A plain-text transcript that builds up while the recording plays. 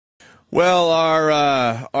Well,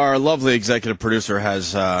 our lovely executive producer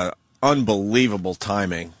has unbelievable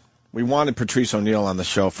timing. We wanted Patrice Oneal on the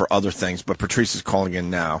show for other things, but Patrice is calling in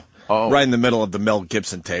now, right in the middle of the Mel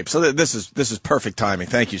Gibson tape. So this is perfect timing.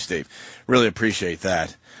 Thank you, Steve. Really appreciate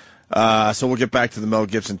that. So we'll get back to the Mel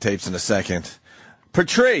Gibson tapes in a second.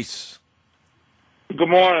 Patrice. Good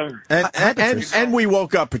morning. And we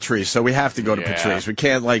woke up Patrice, so we have to go to Patrice. We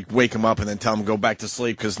can't, wake him up and then tell him to go back to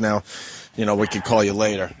sleep because now, we could call you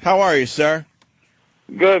later. How are you, sir?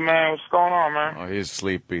 Good, man. What's going on, man? Oh, he's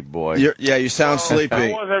sleepy, boy. You sound sleepy.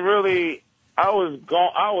 I wasn't really. I was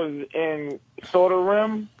in sort of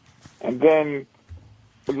REM, and then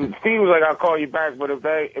Steve was like, "I'll call you back," but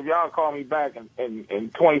if y'all call me back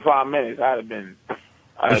in 25 minutes, I'd have been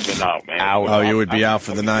out, man. Oh, you would be out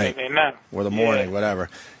for the night or the morning, whatever.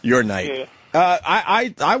 Your night. Yeah.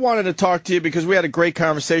 I wanted to talk to you because we had a great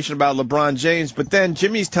conversation about LeBron James, but then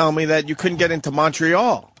Jimmy's telling me that you couldn't get into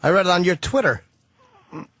Montreal. I read it on your Twitter.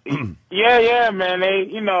 Yeah, man.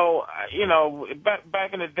 They,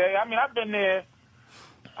 back in the day. I mean, I've been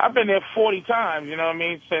there 40 times. You know what I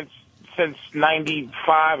mean? Since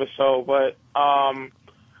 '95 or so. But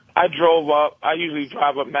I drove up. I usually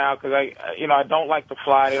drive up now because I don't like to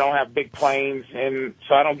fly. They don't have big planes, and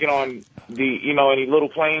so I don't get on any little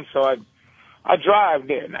planes. So I drive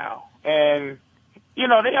there now, and they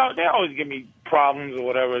always give me problems or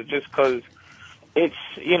whatever just because it's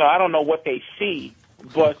I don't know what they see,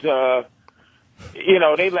 but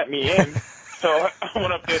they let me in. So I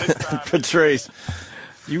went up there this time. Patrice,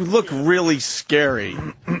 you look really scary.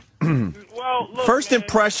 Well, look, First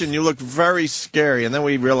impression, you look very scary, and then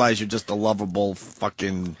we realize you're just a lovable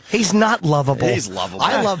fucking... He's not lovable. He's lovable.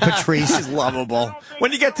 I love Patrice. He's lovable.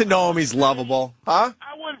 When you get to know him, he's lovable. Huh?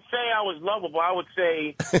 I wouldn't say I was lovable. I would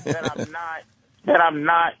say that I'm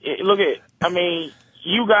not. Look at, I mean,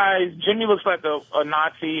 you guys, Jimmy looks like a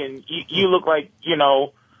Nazi, and you look like,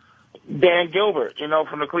 Dan Gilbert,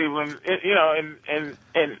 from the Cleveland, and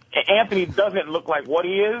Anthony doesn't look like what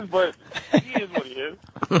he is, but he is what he is.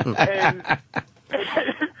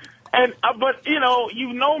 But you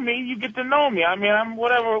know me, you get to know me. I mean, I'm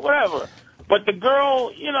whatever. But the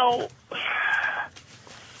girl,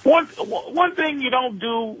 one thing you don't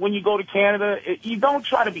do when you go to Canada, you don't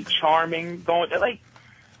try to be charming. I've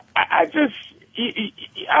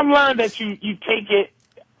learned that you take it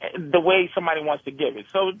the way somebody wants to give it.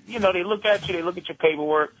 So, they look at you, they look at your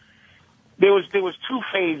paperwork. There was 2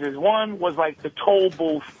 phases. One was like the toll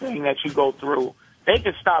booth thing that you go through. They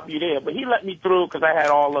could stop you there, but he let me through because I had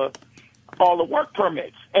all the work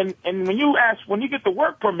permits. And when you get the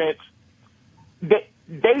work permits,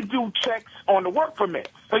 they do checks on the work permits.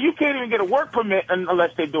 So you can't even get a work permit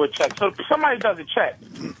unless they do a check. So if somebody does a check,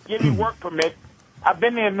 give you work permit. I've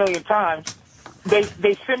been there a million times. They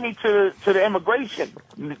send me to the immigration,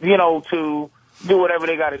 to do whatever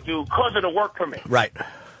they got to do because of the work permit. Right.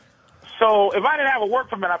 So if I didn't have a work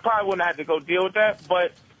permit, I probably wouldn't have to go deal with that.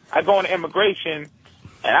 But I go into immigration,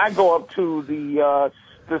 and I go up to the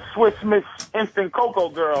Swiss Miss Instant Cocoa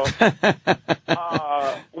girl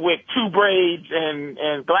with 2 braids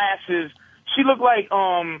and glasses. She looked like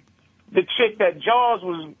the chick that Jaws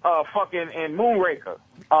was fucking in Moonraker.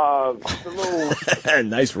 The little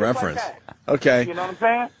nice reference. Like okay. You know what I'm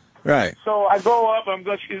saying? Right. So I go up.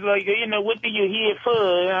 She's like, what do you here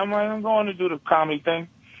for? And I'm like, I'm going to do the comedy thing.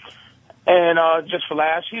 And just for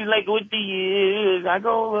laughs, she's like, what do you? I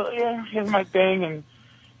go, well, yeah, here's my thing. And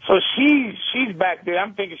so she's back there.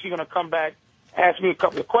 I'm thinking she's gonna come back, ask me a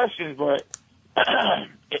couple of questions, but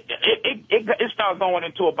it started going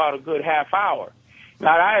into about a good half hour.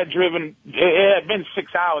 Now I had driven. It had been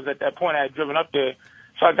 6 hours at that point. I had driven up there,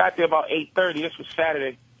 so I got there about 8:30. This was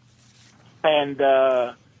Saturday, and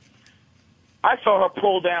I saw her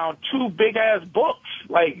pull down 2 big ass books,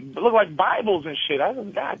 look like Bibles and shit. I was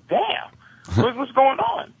like, God damn, what's going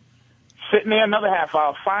on? Sitting there another half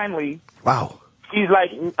hour. Finally, wow. She's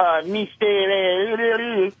like, me stay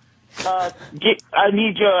there. I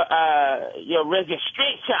need your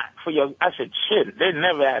registration for your. I said, shit. They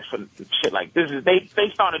never asked for shit like this. They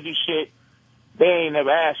starting to do shit they ain't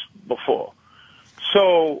never asked before.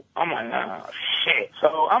 So I'm like, oh, shit.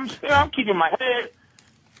 So I'm keeping my head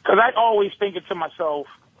because I always thinking to myself,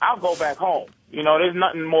 I'll go back home. There's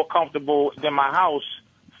nothing more comfortable than my house.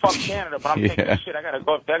 Fuck Canada, but I'm thinking, shit, I gotta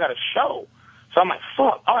go up there. I got a show. So I'm like,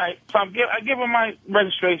 fuck. All right. So I give her my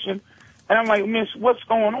registration, and I'm like, Miss, what's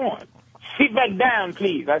going on? Sit back down,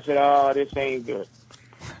 please. I said, oh, this ain't good.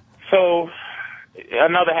 So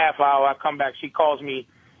another half hour, I come back. She calls me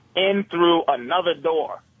in through another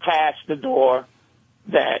door, past the door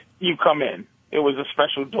that you come in. It was a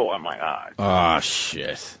special door. I'm like, oh,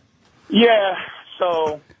 shit. Yeah.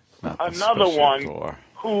 So another one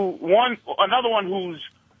who's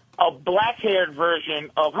a black-haired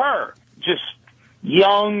version of her, just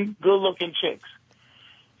young, good-looking chicks.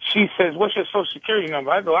 She says, "What's your social security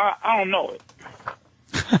number?" I go, I don't know it.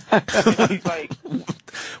 She's like,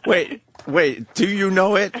 wait, do you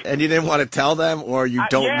know it and you didn't want to tell them, or you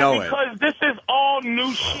don't know it? Yeah, because this is all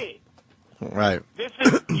new shit. Right. This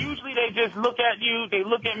is usually they just look at you, they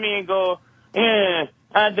look at me and go, "Yeah,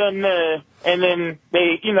 I done that," and then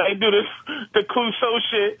they do the Clouseau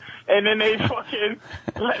shit, and then they fucking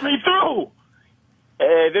let me through.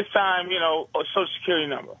 This time, a social security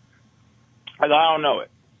number. I go, I don't know it.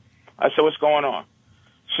 I said, "What's going on?"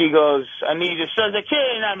 She goes, "I need your social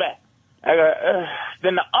security number." I go,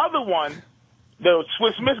 Then the other one, the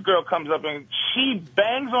Swiss Miss girl comes up and she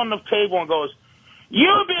bangs on the table and goes,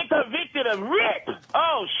 "You've been convicted of rape."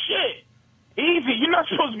 Oh, shit. Easy. You're not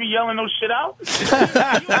supposed to be yelling those shit out.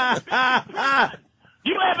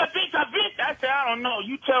 You ever been convicted? I said, "I don't know.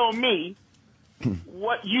 You tell me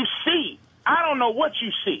what you see. I don't know what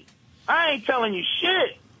you see. I ain't telling you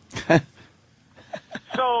shit."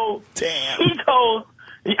 So he goes,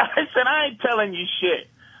 I said, "I ain't telling you shit.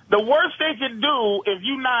 The worst they can do if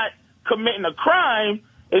you not committing a crime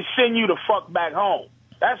is send you the fuck back home.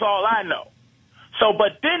 That's all I know." So,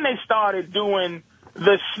 but then they started doing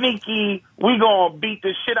the sneaky, we gonna beat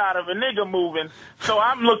the shit out of a nigga moving. So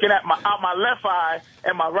I'm looking at out my left eye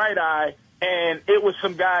and my right eye, and it was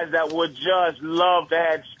some guys that would just love to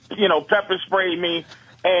have, pepper spray me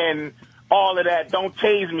and all of that. Don't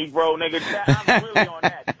tase me, bro, nigga. I'm really on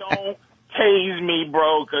that. Don't tase me,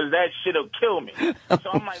 bro, because that shit'll kill me. So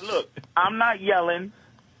I'm like, look, I'm not yelling.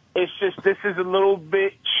 It's just this is a little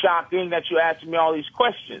bit shocking that you asked me all these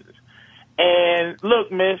questions. And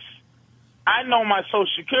look, miss, I know my social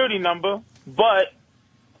security number, but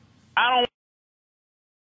I don't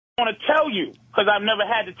want to tell you because I've never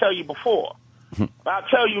had to tell you before. But I'll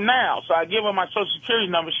tell you now. So I give her my social security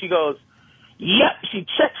number. She goes, "Yep." She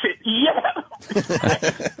checks it. "Yep."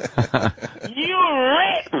 "You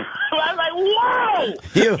rip." I was like, "Whoa."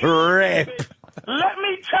 You rip. Let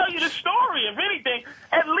me tell you the story. If anything,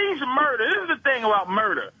 at least murder. This is the thing about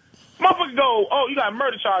murder. Motherfucker go, "Oh, you got a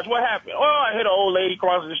murder charge. What happened?" "Oh, I hit an old lady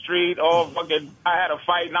crossing the street. Oh, fucking, I had a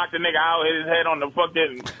fight, knocked the nigga out, hit his head on the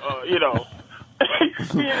fucking, he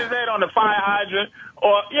hit his head on the fire hydrant."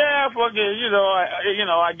 Or, "Yeah, fucking,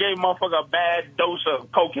 I gave motherfucker a bad dose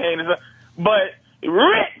of cocaine and stuff." But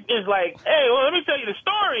Rick is like, "Hey, well, let me tell you the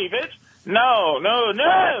story, bitch." No.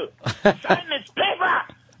 Sign this paper.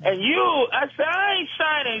 And I said, "I ain't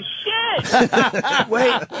signing shit."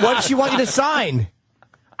 Wait, what does she want you to sign?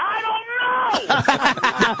 I don't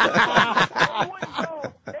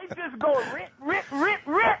know. They just go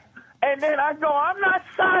rip. And then I go, "I'm not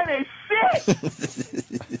signing shit."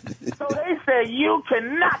 So they say, "You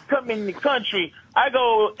cannot come in the country." I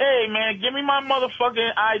go, "Hey, man, give me my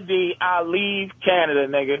motherfucking ID. I'll leave Canada,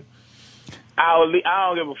 nigga. I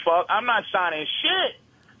don't give a fuck. I'm not signing shit."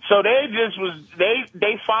 So they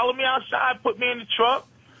they followed me outside, put me in the truck,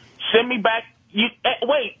 send me back.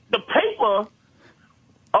 The paper.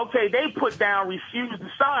 Okay, they put down refuse to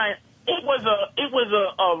sign. It was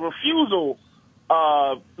a refusal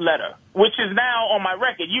letter, which is now on my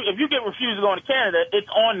record. If you get refused to go into Canada, it's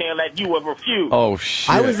on there that you were refused. Oh shit!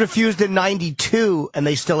 I was refused in '92, and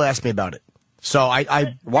they still asked me about it. So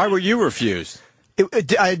why were you refused?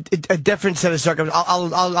 A different set of circumstances.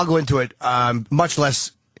 I'll go into it. Much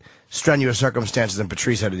less strenuous circumstances than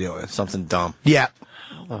Patrice had to deal with. Something dumb. Yeah.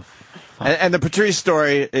 And the Patrice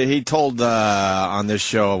story he told on this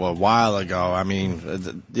show a while ago. I mean,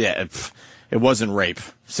 it wasn't rape.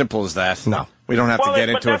 Simple as that. No. We don't have to get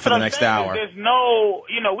into it for the next hour. There's no,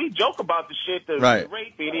 we joke about the shit, the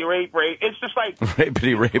rape. It's just like rape.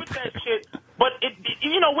 Put that shit. But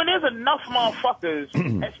when there's enough motherfuckers,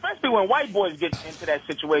 especially when white boys get into that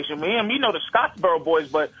situation, the Scottsboro boys,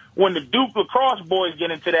 but when the Duke lacrosse boys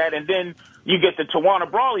get into that, and then you get the Tawana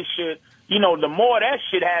Brawley shit, the more that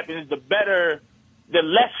shit happens, the better, the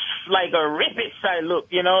less like a rip-it side look,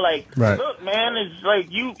 Right. Look, man, it's like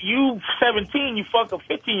you 17, you fuck a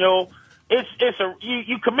 15-year-old,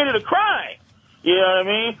 you committed a crime. You know what I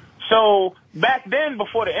mean? So back then,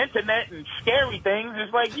 before the internet and scary things,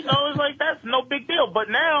 it's like, it's like that's no big deal. But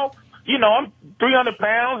now, I'm 300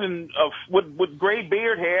 pounds and with gray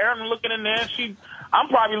beard hair. I'm looking in there. I'm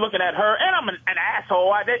probably looking at her, and I'm an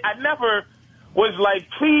asshole. I never was like,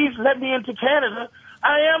 "Please let me into Canada."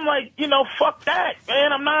 I am like, fuck that,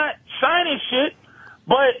 man. I'm not signing shit.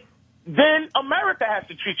 But then America has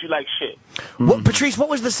to treat you like shit. What, Patrice, what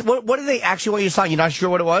was this? What did they actually want you to sign? You're not sure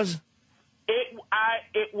what it was?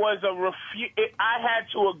 It was a I had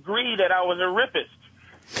to agree that I was a rapist.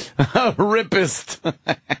 Ripist.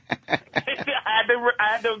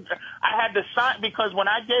 I had to sign, because when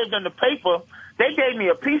I gave them the paper, they gave me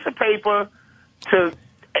a piece of paper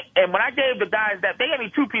and when I gave the guys that, they gave me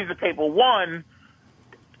two pieces of paper. One,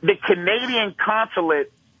 the Canadian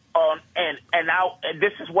consulate, and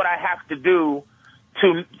this is what I have to do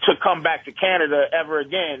to come back to Canada ever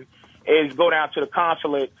again, is go down to the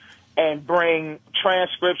consulate and bring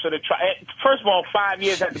transcripts of the trial. First of all, 5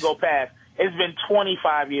 years had to go past. It's been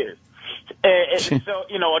 25 years. So,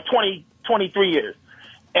 23 years.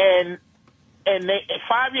 And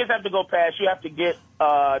 5 years have to go past. You have to get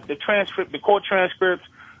the transcript, the court transcripts.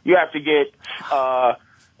 You have to get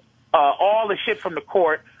all the shit from the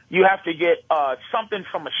court. You have to get something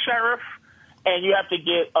from a sheriff. And you have to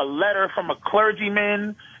get a letter from a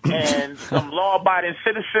clergyman and some law-abiding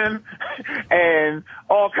citizen and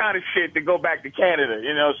all kind of shit to go back to Canada,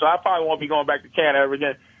 So I probably won't be going back to Canada ever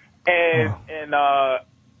again. And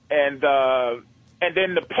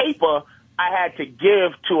then the paper I had to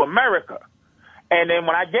give to America. And then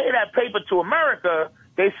when I gave that paper to America,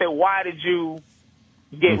 they said, "Why did you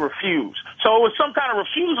get refused?" So it was some kind of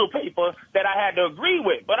refusal paper that I had to agree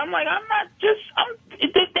with. But I'm like,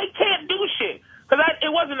 they can't do shit. Because I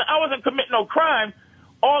wasn't committing no crime.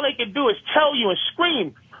 All they could do is tell you and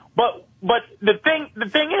scream. But the thing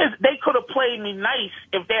is, they could have played me nice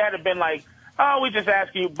if they had been like, "Oh, we just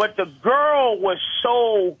asked you." But the girl was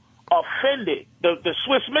so offended. The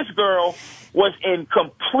Swiss Miss girl was in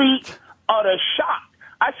complete, utter shock.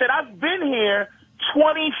 I said, "I've been here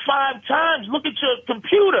 25 times. Look at your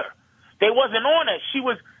computer." They wasn't on it. She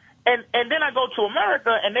was, and then I go to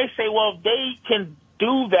America and they say, "Well, they can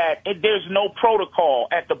do that. There's no protocol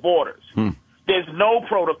at the borders. There's no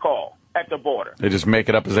protocol at the border. They just make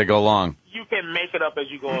it up as they go along." You can make it up as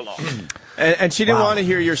you go along. And she didn't want to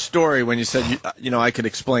hear your story when you said, I could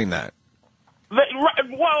explain that.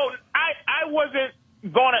 Well, I wasn't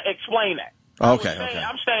going to explain that. Okay.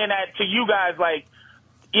 I'm saying that to you guys, like,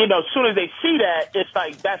 as soon as they see that, it's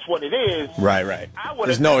like, that's what it is. Right.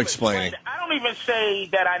 There's no explaining. I don't even say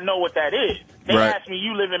that I know what that is. They ask me,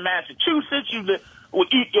 "You live in Massachusetts? You live,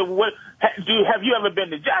 have you ever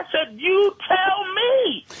been to?" I said, "You tell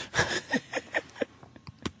me."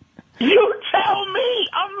 You tell me.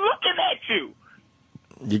 I'm looking at you.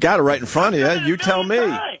 You got it right in front of you. You tell me.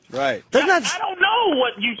 Right. I don't know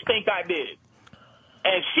what you think I did.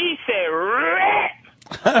 And she said, "Rat."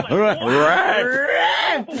 Right.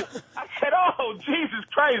 I said, "Oh, Jesus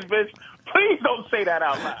Christ, bitch. Please don't say that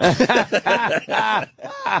out loud."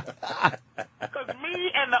 Because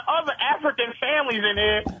me and the other African families in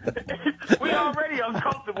here, we already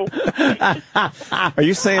uncomfortable. Are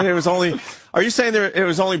you saying it was only? Are you saying it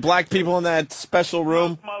was only black people in that special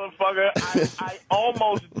room? Motherfucker, I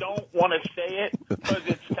almost don't want to say it because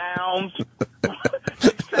it sounds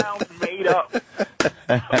made up.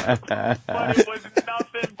 But it was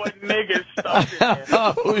nothing but niggas stuff in there.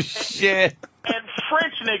 Oh shit. And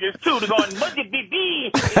French niggas too. They're going, "Look at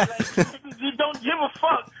BB." Like, you don't give a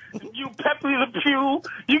fuck. You Pepe Le Pew.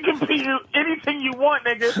 You can be anything you want,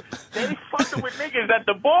 nigga. They fucking with niggas at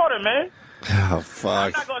the border, man. Oh fuck.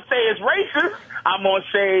 I'm not gonna say it's racist. I'm gonna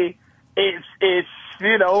say it's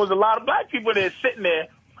it was a lot of black people there sitting there,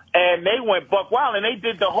 and they went buck wild, and they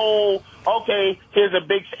did the whole, okay, here's a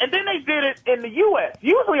big, and then they did it in the U.S.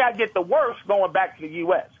 Usually I get the worst going back to the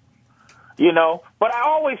U.S. But I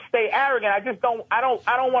always stay arrogant. I just don't. I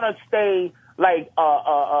don't want to stay like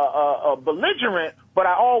belligerent, but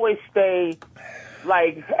I always stay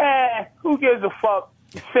like, who gives a fuck?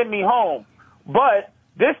 Send me home. But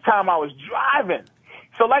this time I was driving,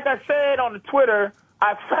 so like I said on the Twitter,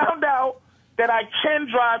 I found out that I can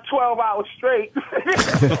drive 12 hours straight.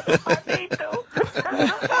 I need to.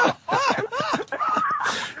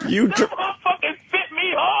 You motherfucking sent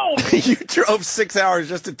me home. You drove 6 hours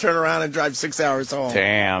just to turn around and drive 6 hours home.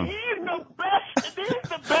 Damn. Here's the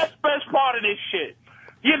best part of this shit.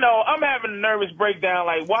 I'm having a nervous breakdown.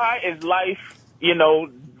 Like, why is life,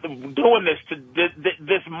 doing this to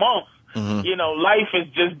this month? Mm-hmm. Life is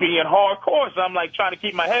just being hardcore. So I'm like trying to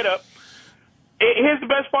keep my head up. Here's the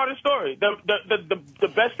best part of the story. The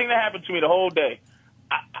best thing that happened to me the whole day.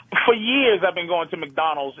 For years, I've been going to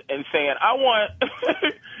McDonald's and saying, I want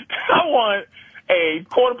a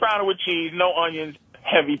quarter pounder with cheese, no onions,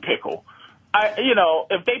 heavy pickle.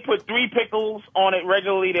 If they put 3 pickles on it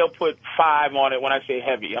regularly, they'll put 5 on it when I say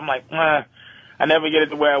heavy. I'm like, I never get it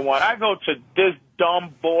the way I want. I go to this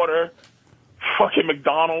dumb border fucking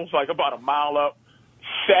McDonald's, like about a mile up,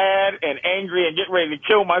 sad and angry and getting ready to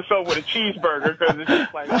kill myself with a cheeseburger because it's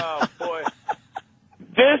just like, oh, boy.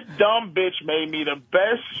 This dumb bitch made me the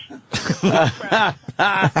best. It was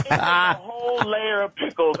a whole layer of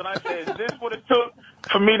pickles, and I said, "Is this what it took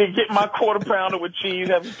for me to get my quarter pounder with cheese,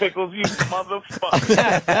 having pickles? You motherfucker!"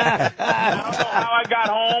 I don't know how I got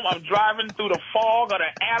home. I'm driving through the fog of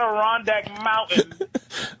the Adirondack Mountains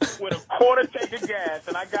with a quarter tank of gas,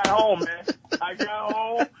 and I got home, man. I got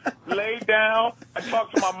home, laid down. I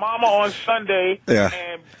talked to my mama on Sunday,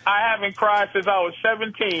 and I haven't cried since I was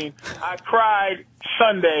 17. I cried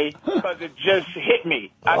Sunday because it just hit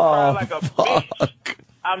me. I cried like a bitch.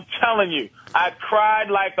 I'm telling you, I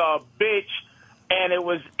cried like a bitch, and it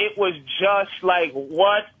was just like,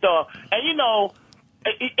 what the? And you know,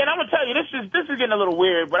 and I'm gonna tell you, this is getting a little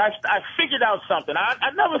weird, but I figured out something.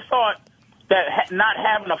 I never thought that not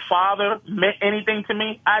having a father meant anything to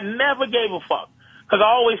me. I never gave a fuck because I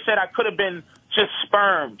always said I could have been just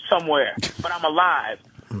sperm somewhere, but I'm alive.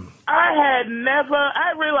 I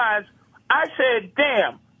realized, I said,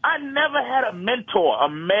 damn, I never had a mentor, a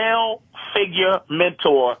male figure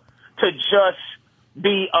mentor to just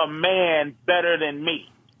be a man better than me.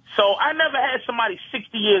 So I never had somebody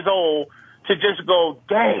 60 years old to just go,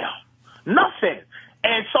 damn, nothing.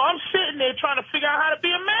 And so I'm sitting there trying to figure out how to be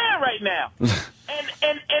a man right now.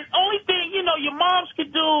 and only thing, you know, your moms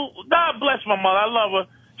could do, God bless my mother, I love her.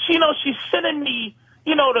 She, you know, she's sending me,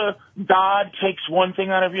 you know, the God takes one thing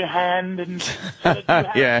out of your hand and so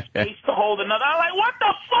that you have space to hold another. I'm like, what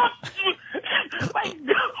the fuck? Like,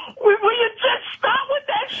 will you just stop with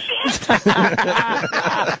that shit?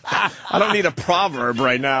 I don't need a proverb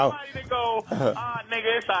right now. To go,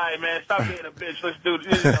 nigga, it's all right, man. Stop being a bitch. Let's do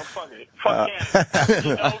this. You know, fuck it. Fuck Canada.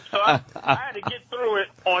 You know, so I had to get through it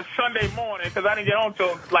on Sunday morning because I didn't get home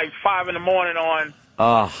till like 5 in the morning on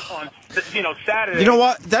you know, Saturday. You know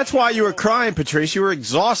what? That's why you were crying, Patrice. You were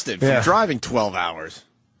exhausted from driving 12 hours.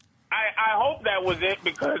 I hope that was it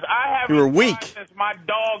because I haven't. You were weak since my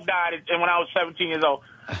dog died when I was 17 years old.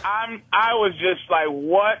 I was just like,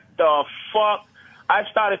 what the fuck? I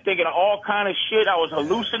started thinking of all kind of shit. I was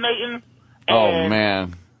hallucinating. Oh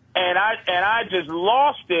man! And I just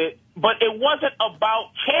lost it. But it wasn't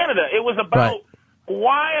about Canada. It was about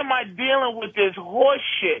why am I dealing with this horse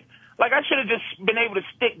shit? Like, I should have just been able to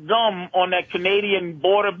stick gum on that Canadian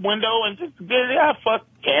border window and just fuck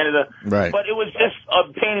Canada. Right. But it was just a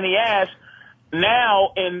pain in the ass.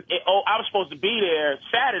 Now, I was supposed to be there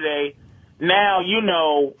Saturday. Now, you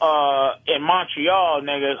know, in Montreal,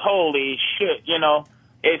 nigga, holy shit, you know,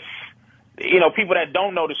 it's, you know, people that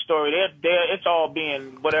don't know the story, it's all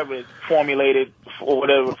being whatever formulated or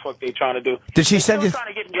whatever the fuck they trying to do. Did she send you? Trying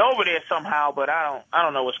to get me over there somehow, but I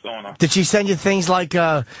don't know what's going on. Did she send you things like,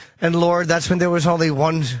 and Lord, that's when there was only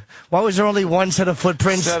one? Why was there only one set of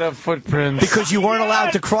footprints? Because you weren't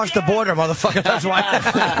allowed to cross the border, motherfucker. That's why.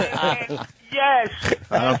 Yes.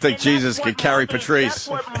 I don't think Jesus could carry Patrice.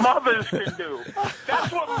 That's what mothers can do.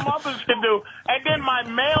 That's what mothers can do. And then my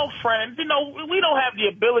male friends, you know, we don't have the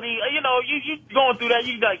ability, you know, you going through that,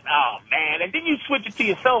 you like, oh, man. And then you switch it to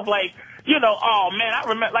yourself like, you know, oh, man, I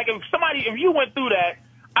remember, like, if you went through that,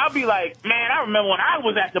 I'll be like, man, I remember when I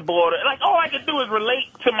was at the border. Like, all I can do is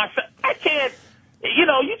relate to myself. I can't, you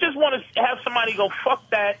know, you just want to have somebody go, fuck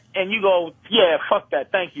that, and you go, yeah, fuck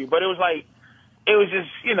that, thank you. But it was like, it was just,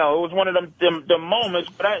 you know, it was one of them moments,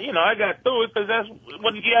 but I got through it because that's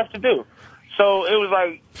what you have to do. So it was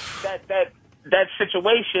like that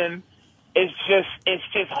situation is just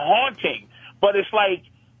haunting. But it's like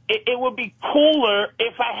it would be cooler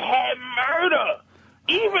if I had murder,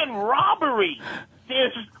 even robbery.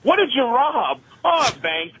 What did you rob? Oh, a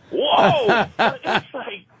bank. Whoa! It's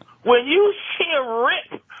like when you see a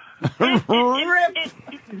rip.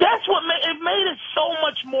 That's what made it so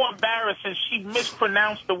much more embarrassing. She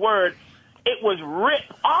mispronounced the word. It was rip.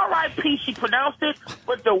 R.I.P. She pronounced it,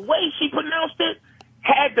 but the way she pronounced it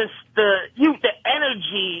had the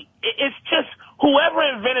energy. It's just whoever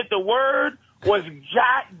invented the word was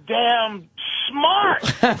goddamn smart.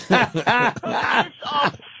 It's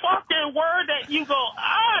a fucking word that you go,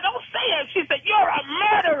 don't say it. She said, you're a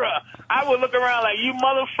murderer. I would look around like, you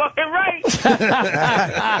motherfucking right. This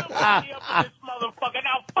motherfucker,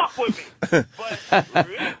 now fuck with me. But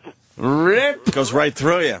rip goes right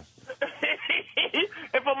through you.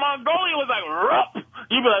 If a Mongolian was like, rup,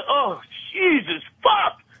 you'd be like, oh, Jesus,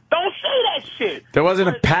 fuck. Don't say that shit. There wasn't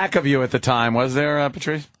a pack of you at the time, was there,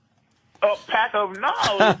 Patrice? A pack of no.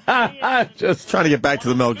 Just trying to get back to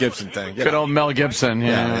the Mel Gibson thing. Good old Mel Gibson.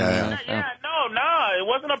 Yeah, no. It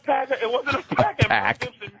wasn't a pack. It wasn't a pack. Mel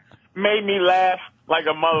Gibson made me laugh like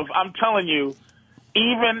a mother. I'm telling you,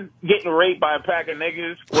 even getting raped by a pack of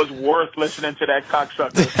niggas was worth listening to that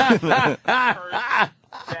cocksucker.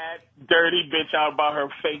 dirty bitch out about her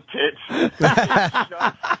fake tits.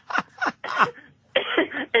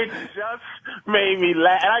 It just made me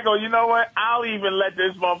laugh. And I go, you know what? I'll even let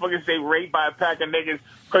this motherfucker say raped by a pack of niggas.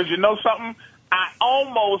 Because you know something? I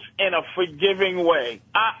almost, in a forgiving way,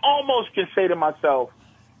 I almost can say to myself,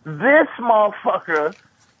 this motherfucker,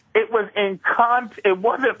 it was it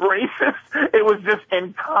wasn't racist. It was just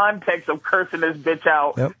in context of cursing this bitch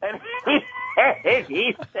out. Yep. And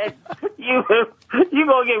he said, you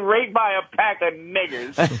gonna get raped by a pack of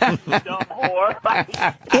niggers, you dumb whore. Like,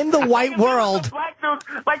 in the white world. Black dudes,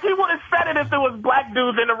 like, he would have said it if there was black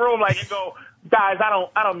dudes in the room, like, and go, guys, I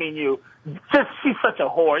don't mean you. Just, she's such a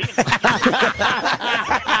whore.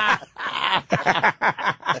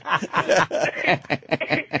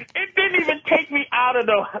 It didn't even take me out of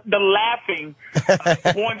the laughing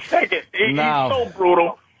 1 second. He's so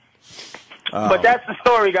brutal. But that's the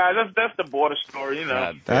story, guys. That's the border story, you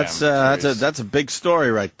know. That's a big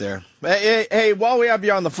story right there. Hey, while we have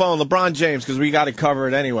you on the phone, LeBron James, because we got to cover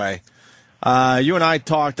it anyway. You and I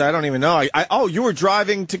talked. I don't even know. You were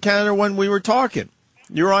driving to Canada when we were talking.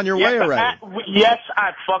 You were on your way already. Yes,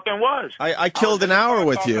 I fucking was. I killed an hour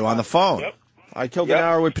with you on the phone. Yep. I killed an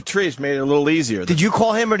hour with Patrice, made it a little easier. Did you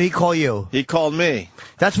call him or did he call you? He called me.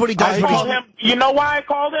 That's what he does. I called him. You know why I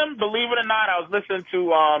called him? Believe it or not, I was listening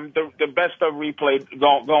to the best of replay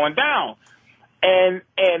going down, and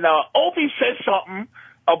Opie said something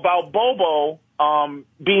about Bobo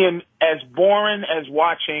being as boring as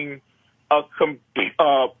watching a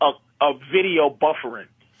video buffering,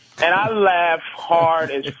 and I laughed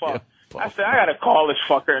hard as fuck. I said, I got to call this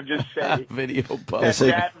fucker and just say video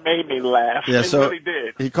that made me laugh. Yeah, it really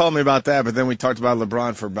did. He called me about that, but then we talked about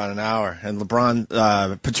LeBron for about an hour. And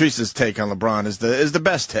LeBron, Patrice's take on LeBron is the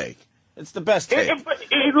best take. It's the best take.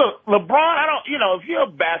 Look, LeBron, if you're a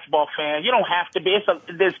basketball fan, you don't have to be.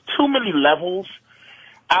 There's too many levels.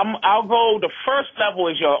 I'll go, the first level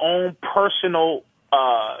is your own personal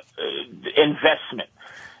investment.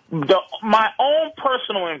 My own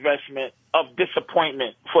personal investment of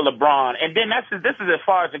disappointment for LeBron, and then this is as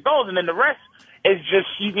far as it goes, and then the rest is just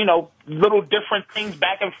little different things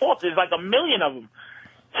back and forth. There's like a million of them.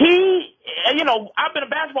 I've been a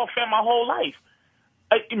basketball fan my whole life.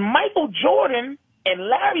 Michael Jordan and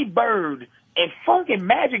Larry Bird and fucking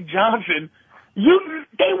Magic Johnson,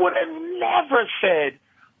 they would have never said,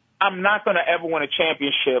 "I'm not going to ever win a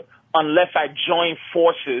championship unless I join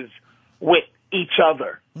forces with each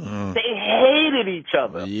other." They hated each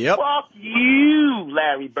other. Yep. Fuck you,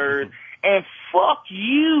 Larry Bird, and fuck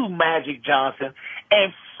you, Magic Johnson,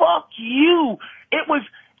 and fuck you. It was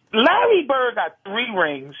Larry Bird got 3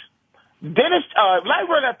 rings. Larry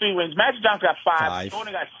Bird got 3 rings. Magic Johnson got 5.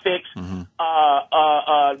 Jordan got 6.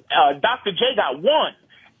 Dr. J got 1.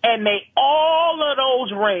 And all of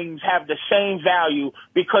those rings have the same value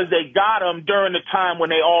because they got them during the time when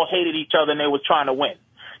they all hated each other and they were trying to win.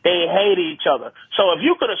 They hated each other. So if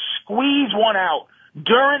you could have squeezed one out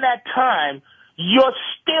during that time, you're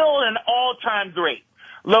still an all-time great.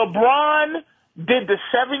 LeBron did the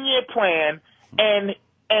 7-year plan,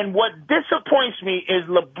 and what disappoints me is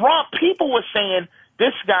LeBron, people were saying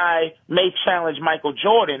this guy may challenge Michael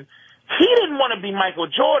Jordan. He didn't want to be Michael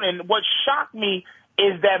Jordan. What shocked me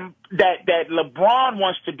is that LeBron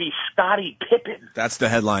wants to be Scottie Pippen. That's the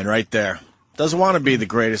headline right there. Doesn't want to be the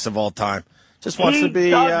greatest of all time. Just wants to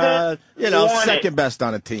be, second best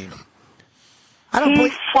on a team.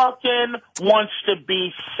 He fucking wants to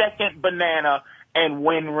be second banana and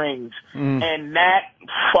win rings. And that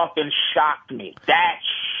fucking shocked me. That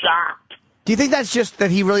shocked. Do you think that's just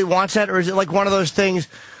that he really wants that, or is it like one of those things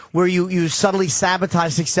where you subtly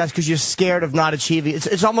sabotage success because you're scared of not achieving?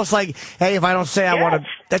 It's almost like, hey, if I don't say I want to,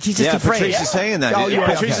 that he's just afraid. Patrice is saying that.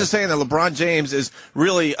 Patrice is saying that LeBron James is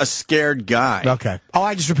really a scared guy. Okay. Oh,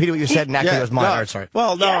 I just repeated what you said, and actually it was mine. All right, sorry.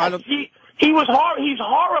 Well, no, I don't. He's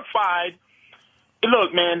horrified.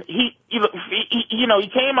 Look, man, he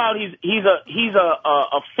came out. He's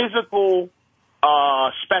a physical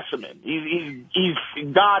specimen. He's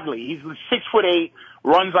godly. He's 6'8",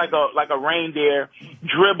 runs like a reindeer,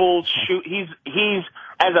 dribbles, shoot. He's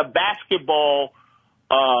as a basketball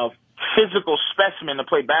physical specimen to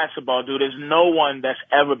play basketball, dude. There's no one that's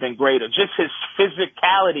ever been greater. Just his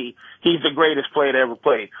physicality, he's the greatest player to ever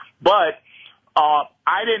play. But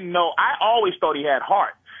I didn't know. I always thought he had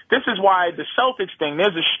heart. This is why the Celtics thing.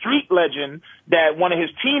 There's a street legend that one of his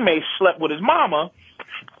teammates slept with his mama,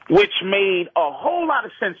 which made a whole lot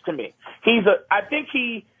of sense to me. I think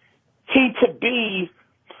he to be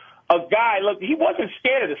a guy, look, he wasn't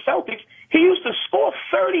scared of the Celtics. He used to score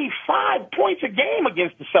 35 points a game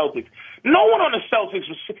against the Celtics. No one on the Celtics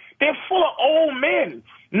they're full of old men.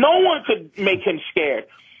 No one could make him scared.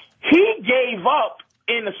 he gave up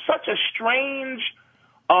in such a strange,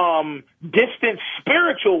 distant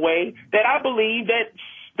spiritual way that I believe that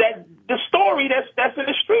the story that's in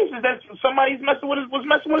the streets is that somebody's was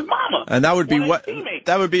messing with his mama. And that would be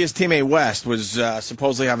his teammate West was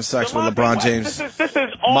supposedly having sex with LeBron James. This is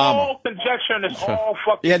all conjecture and it's all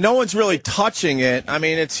fucking. Yeah, no one's really touching it. I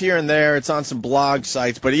mean, it's here and there. It's on some blog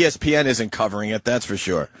sites, but ESPN isn't covering it. That's for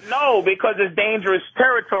sure. No, because it's dangerous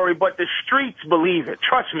territory. But the streets believe it.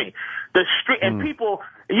 Trust me. The street and people.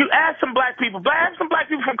 You ask some black people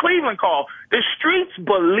from Cleveland call. The streets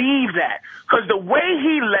believe that because the way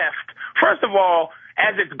he left. First of all,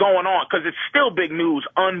 as it's going on, because it's still big news,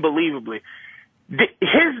 unbelievably.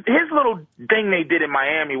 His little thing they did in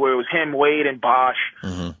Miami where it was him, Wade, and Bosh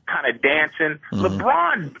kind of dancing.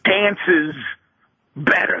 LeBron dances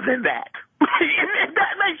better than that. If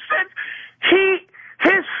that makes sense.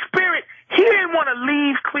 His spirit, he didn't want to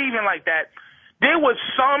leave Cleveland like that. There was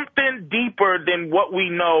something deeper than what we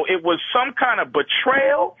know. It was some kind of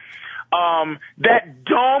betrayal. That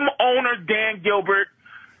dumb owner, Dan Gilbert,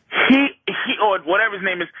 he or whatever his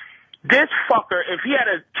name is, this fucker, if he had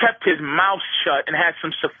kept his mouth shut and had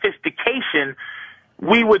some sophistication,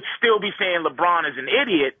 we would still be saying LeBron is an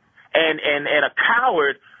idiot and a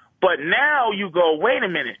coward. But now you go, wait a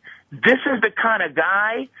minute. This is the kind of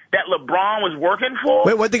guy that LeBron was working for?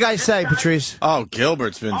 Wait, what'd the guy say, Patrice? Oh,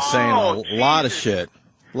 Gilbert's been saying a lot of shit.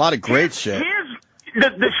 A lot of great shit. The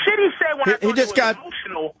shit he said when I thought he was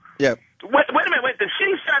emotional. Yeah. Wait a minute. The shit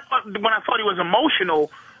he said when I thought he was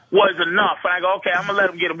emotional was enough. And I go, okay, I'm going to let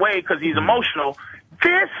him get away because he's emotional.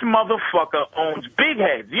 This motherfucker owns Big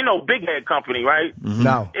Heads. You know Big Head Company, right?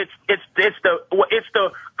 No. It's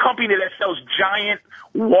the company that sells giant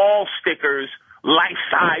wall stickers,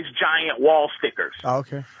 life-size giant wall stickers. Oh,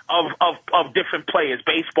 okay. Of different players.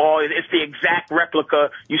 Baseball, it's the exact replica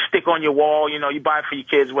you stick on your wall, you buy it for your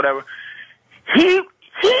kids, whatever. He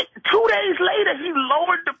 2 days later, he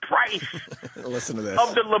lowered the price Listen to this.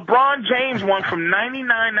 of the LeBron James one from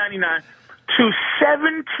 $99.99 to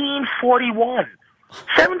 $17.41.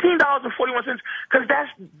 $17.41 because that's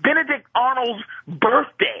Benedict Arnold's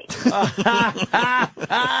birthday.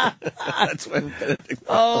 That's when Benedict.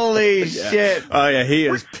 Holy shit! Oh yeah, he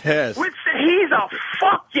is pissed. He's a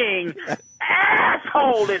fucking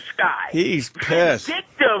asshole. This guy. He's pissed.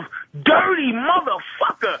 Vindictive, dirty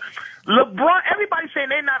motherfucker. LeBron. Everybody's saying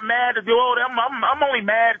they're not mad at I'm only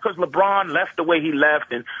mad because LeBron left the way he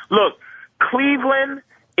left. And look, Cleveland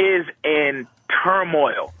is in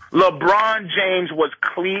turmoil. LeBron James was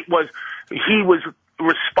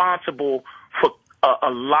responsible for a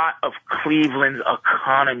lot of Cleveland's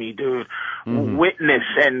economy, dude. Witness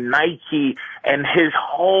and Nike and his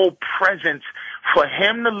whole presence, for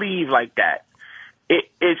him to leave like that,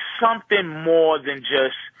 it's something more than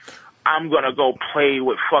just I'm going to go play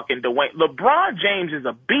with fucking Dwayne. LeBron James is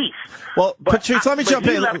a beast. Well, Patrice, let me jump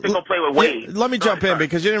in. Left to go play with Wade. Let me jump in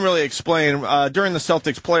because you didn't really explain. During the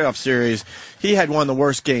Celtics playoff series, he had one of the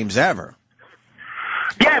worst games ever.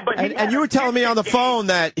 Yeah, but and you were telling me on the phone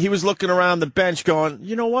that he was looking around the bench going,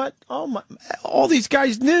 you know what? Oh my! All these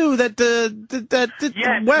guys knew that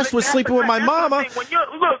West was sleeping with my mama. When you're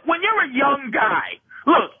a young guy,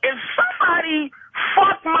 if somebody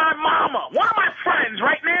fuck my mama, one of my friends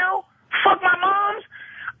right now, fuck my mom's,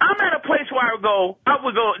 I'm at a place where I would go,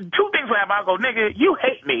 two things would happen. I go, nigga, you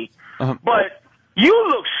hate me, but you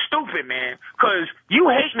look stupid, man, because you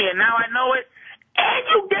hate me and now I know it, and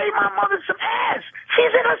you gave my mother some ass.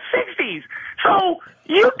 She's in her 60s. So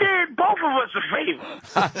you did both of us a favor.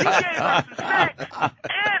 You gave her some sex,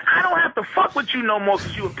 and I don't have to fuck with you no more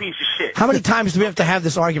because you a piece of shit. How many times do we have to have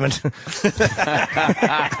this argument? So,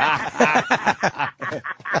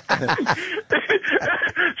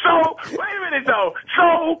 wait a minute, though.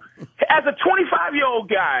 So, as a 25-year-old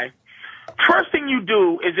guy, first thing you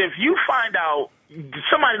do is if you find out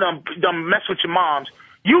somebody done mess with your moms,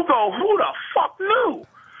 you go, who the fuck knew?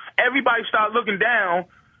 Everybody start looking down,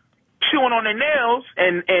 chewing on their nails,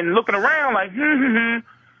 and looking around like, you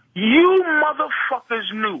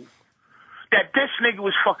motherfuckers knew that this nigga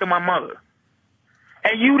was fucking my mother.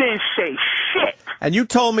 And you didn't say shit. And you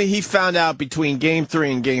told me he found out between Game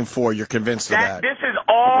 3 and Game 4. You're convinced of that. This is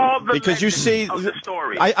all the because you see of the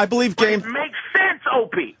story. I believe It makes sense,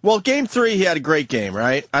 Opie. Well, Game 3, he had a great game,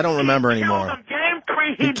 right? I don't remember anymore. Game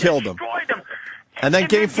 3, he killed him. Destroyed him. And then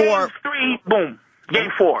Game 4. Game 3, boom.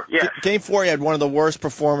 Game 4, yes. Game 4, he had one of the worst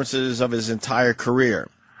performances of his entire career.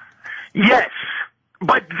 Yes.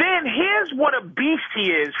 But then here's what a beast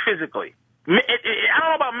he is physically. I don't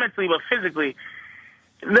know about mentally, but physically.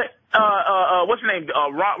 What's his name?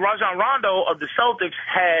 Rajon Rondo of the Celtics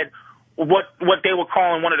had what they were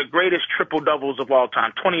calling one of the greatest triple-doubles of all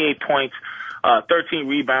time. 28 points, 13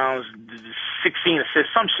 rebounds, 16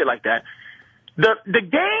 assists, some shit like that. The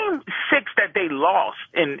game 6 that they lost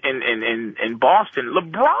in Boston,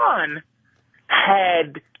 LeBron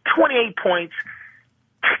had 28 points,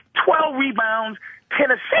 12 rebounds,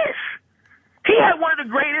 10 assists. He had one of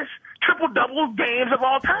the greatest triple-double games of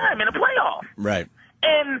all time in a playoff. Right.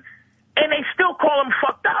 And they still call him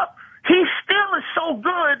fucked up. He still is so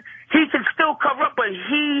good, he can still cover up, but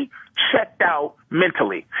he checked out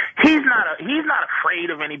mentally. He's not afraid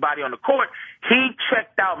of anybody on the court. He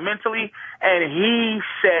checked out mentally, and he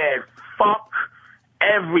said, fuck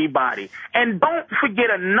everybody. And don't forget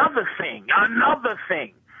another thing.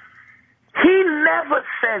 He never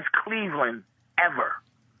says Cleveland, ever.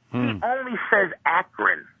 He only says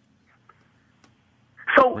Akron.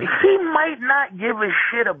 So he might not give a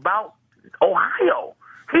shit about Ohio.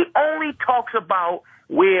 He only talks about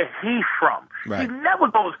where he's from. Right. He never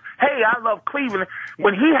goes, hey, I love Cleveland.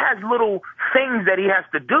 When he has little things that he has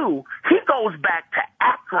to do, he goes back to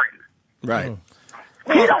Akron. Right.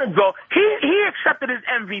 He don't go. He accepted his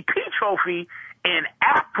MVP trophy in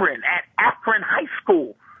Akron, at Akron High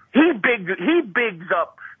School. He bigs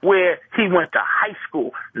up where he went to high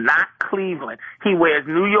school, not Cleveland. He wears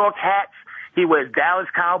New York hats. He wears Dallas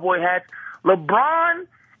Cowboy hats. LeBron,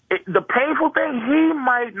 the painful thing, he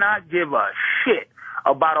might not give a shit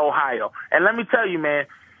about Ohio. And let me tell you, man,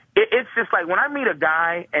 it's just like when I meet a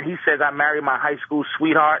guy and he says, I married my high school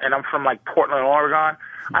sweetheart and I'm from like Portland, Oregon,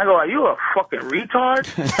 I go, are you a fucking retard?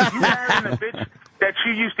 You marrying a bitch that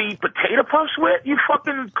you used to eat potato puffs with, you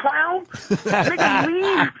fucking clown?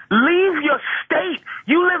 Nigga, leave your state.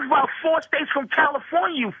 You live about 4 states from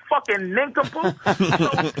California, you fucking nincompoop.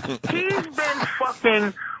 So he's been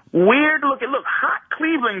fucking weird looking. Look, hot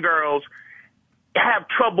Cleveland girls have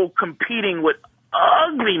trouble competing with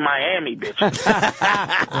ugly Miami bitches.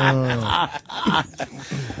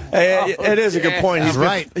 Hey, it is a good point.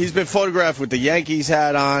 He's been photographed with the Yankees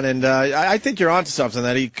hat on, and I think you're onto something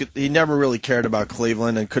that he never really cared about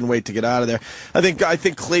Cleveland and couldn't wait to get out of there. I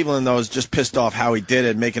think Cleveland though is just pissed off how he did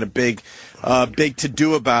it, making a big to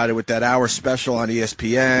do about it with that hour special on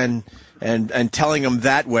ESPN and telling him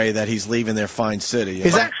that way that he's leaving their fine city.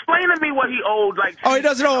 Explain to me what he owed? Like, oh, he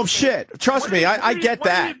doesn't owe him shit. Trust me, I get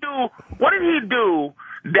that. What did he do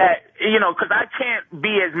that, because I can't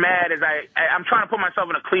be as mad as I'm trying to put myself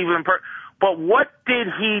in a Cleveland but what did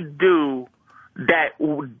he do that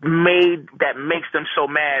makes them so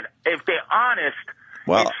mad? If they're honest,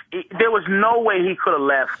 well, there was no way he could have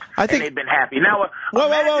left and they'd been happy. Now,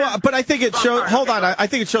 but I think it shows. Hold on, I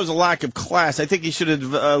think it shows a lack of class. I think he should have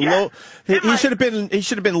he should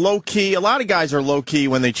have been low key. A lot of guys are low key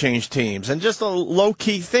when they change teams, and just a low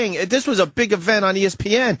key thing. This was a big event on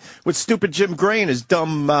ESPN with stupid Jim Gray and his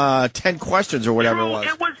dumb 10 questions or whatever it was.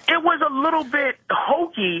 It was a little bit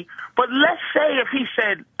hokey, but let's say if he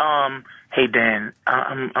said, "Hey Dan,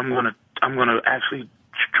 I'm gonna actually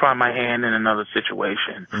try my hand in another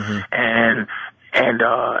situation," and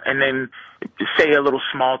then say a little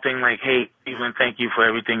small thing like, "Hey, Cleveland, thank you for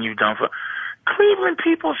everything you've done for." Cleveland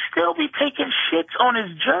people still be taking shits on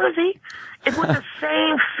his jersey. It was the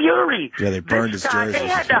same fury. Yeah, they burned his jersey. They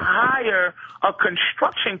had to hire a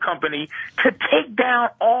construction company to take down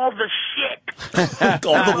all the shit.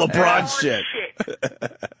 all the LeBron shit.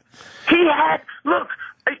 He had, look,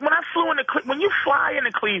 when you fly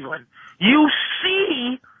into Cleveland, you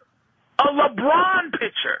see a LeBron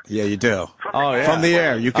picture. Yeah, you do. Yeah. From the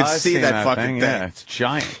air. You can see that fucking thing. Yeah, it's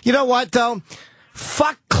giant. You know what, though?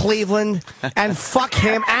 Fuck Cleveland, and fuck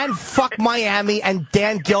him, and fuck Miami, and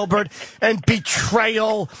Dan Gilbert, and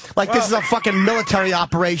betrayal. Like this is a fucking military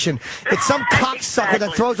operation. It's some cocksucker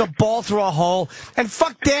that throws a ball through a hole. And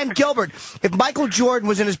fuck Dan Gilbert. If Michael Jordan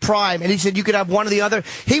was in his prime and he said you could have one or the other,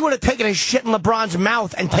 he would have taken his shit in LeBron's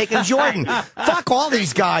mouth and taken Jordan. Fuck all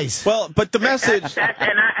these guys. Well, but the message... and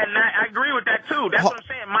I agree with that, too. That's what I'm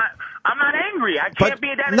saying. I'm not angry. I can't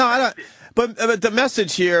be that. No, I don't. But the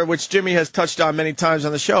message here, which Jimmy has touched on many times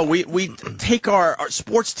on the show, we take our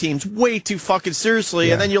sports teams way too fucking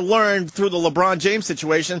seriously, and then you learn through the LeBron James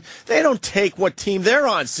situation, they don't take what team they're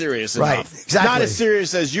on serious enough. Right, exactly. Not as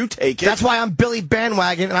serious as you take it. That's why I'm Billy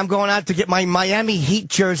Bandwagon, and I'm going out to get my Miami Heat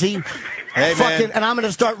jersey. Hey, man. And I'm going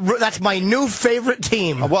to start. That's my new favorite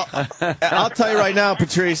team. Well, I'll tell you right now,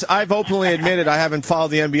 Patrice, I've openly admitted I haven't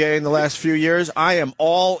followed the NBA in the last few years. I am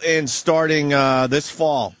all in starting this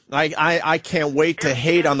fall. I can't wait to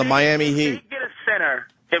hate on the Miami Heat.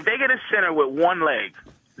 If they get a center with one leg,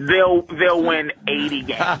 they'll win 80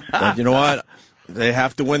 games. But you know what? They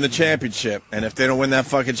have to win the championship, and if they don't win that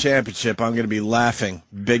fucking championship, I'm going to be laughing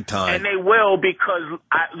big time. And they will, because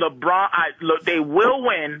they will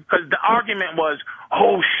win, because the argument was,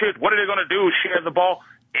 oh shit, what are they going to do? Share the ball?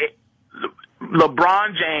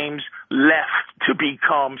 LeBron James left to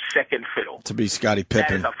become second fiddle. To be Scottie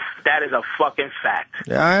Pippen. That is a fucking fact.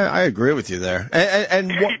 Yeah, I agree with you there.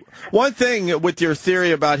 And one thing with your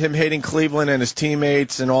theory about him hating Cleveland and his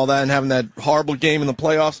teammates and all that and having that horrible game in the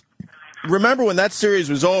playoffs, remember when that series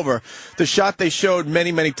was over, the shot they showed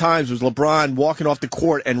many, many times was LeBron walking off the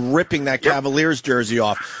court and ripping that Cavaliers jersey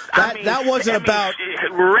off. That wasn't about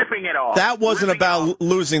ripping it off. That wasn't about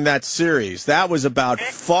losing that series. That was about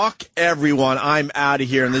fuck everyone. I'm out of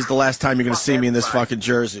here, and this is the last time you're going to see me in this fucking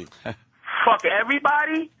jersey. Fuck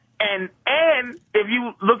everybody. And if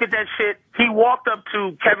you look at that shit, he walked up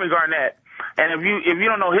to Kevin Garnett, and if you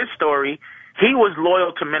don't know his story, he was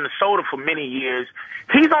loyal to Minnesota for many years.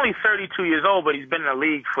 He's only 32 years old, but he's been in the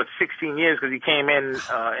league for 16 years because he came in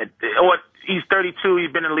he's 32.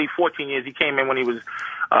 He's been in the league 14 years. He came in when he was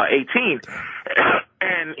 18.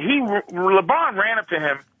 And LeBron ran up to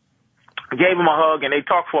him, gave him a hug, and they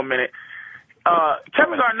talked for a minute.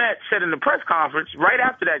 Kevin Garnett said in the press conference right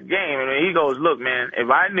after that game, and he goes, look, man, if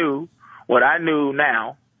I knew what I knew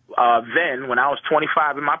now, then when I was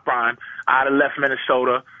 25 in my prime, I'd have left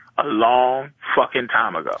Minnesota a long fucking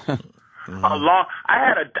time ago. I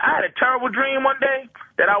had a terrible dream one day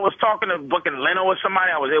that I was talking to fucking Leno or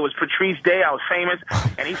somebody. It was Patrice Day. I was famous,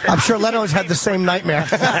 and he said, I'm sure Leno's had the same nightmare.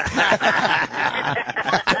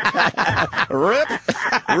 Rip.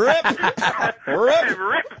 And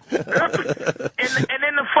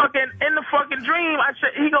in the fucking dream, I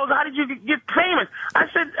said, he goes, how did you get famous? I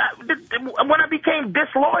said, when I became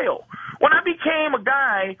disloyal, when I became a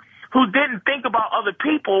guy who didn't think about other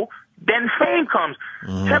people, then fame comes.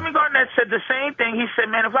 Kevin Garnett said the same thing. He said,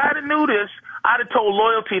 man, if I had knew this, I'd have told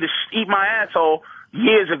loyalty to eat my asshole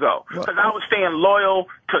years ago, because I was staying loyal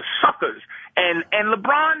to suckers. And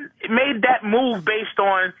LeBron made that move based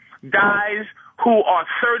on guys who are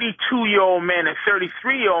 32-year-old men and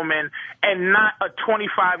 33-year-old men, and not a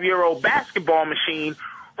 25-year-old basketball machine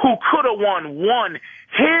who could have won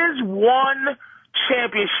his one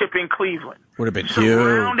championship in Cleveland. Would have been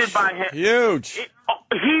surrounded huge. by him. Huge.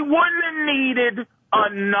 He wouldn't have needed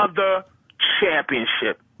another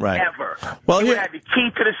championship. Right. Ever. Well, he had the key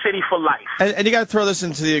to the city for life. And you got to throw this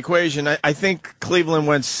into the equation. I think Cleveland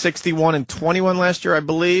went 61-21 last year, I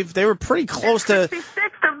believe. They were pretty close to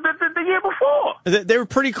 66 the year before. They were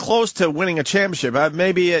pretty close to winning a championship.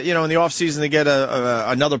 Maybe in the offseason they get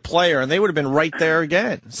another player, and they would have been right there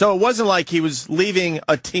again. So it wasn't like he was leaving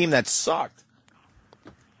a team that sucked.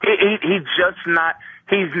 He just not.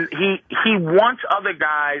 He wants other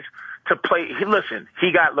guys to play. Listen,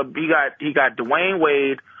 he got Dwayne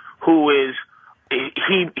Wade, who is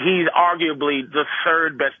he's arguably the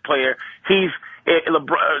third best player.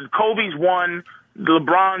 Kobe's 1,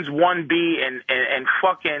 LeBron's 1B, and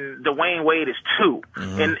fucking Dwayne Wade is 2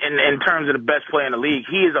 in terms of the best player in the league.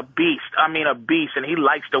 He is a beast. I mean, a beast, and he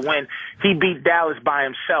likes to win. He beat Dallas by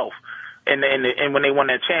himself. And when they won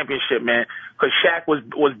that championship, man, because Shaq was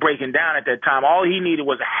breaking down at that time. All he needed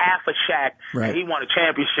was a half a Shaq, and he won a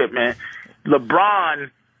championship, man.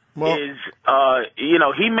 LeBron is,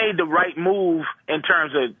 he made the right move in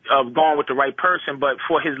terms of going with the right person, but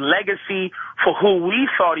for his legacy, for who we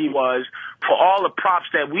thought he was, for all the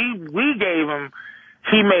props that we gave him,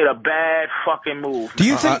 he made a bad fucking move. Do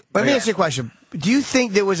you think? Let me ask you a question. Do you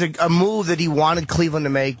think there was a move that he wanted Cleveland to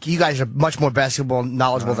make? You guys are much more basketball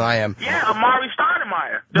knowledgeable than I am. Yeah, Amari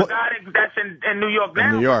Stoudemire, the guy that's in New York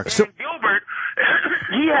now. In New York. So Gilbert,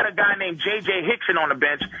 he had a guy named J.J. Hickson on the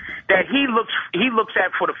bench that he looks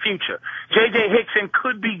at for the future. J.J. Hickson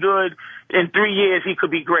could be good in 3 years. He could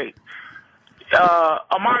be great.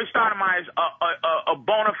 Amari Stoudemire is a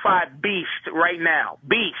bona fide beast right now.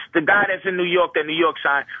 Beast. The guy that's in New York, that New York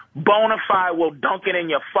signed. Bona fide, will dunk it in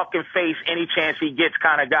your fucking face any chance he gets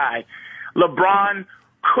kind of guy. LeBron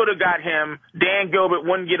could have got him. Dan Gilbert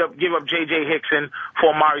wouldn't give up J.J. Hickson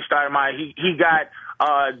for Amari Stoudemire. He got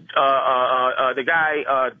the guy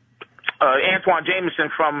Antoine Jameson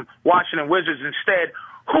from Washington Wizards instead,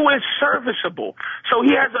 who is serviceable. So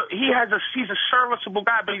he's a serviceable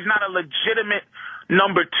guy, but he's not a legitimate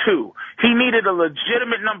number 2. He needed a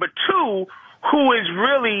legitimate number 2 who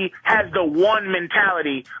has the one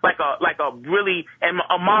mentality, like a really, and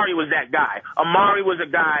Amari was that guy. Amari was a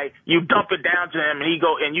guy, you dump it down to him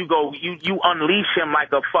and you unleash him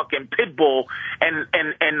like a fucking pit bull, and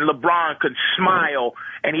LeBron could smile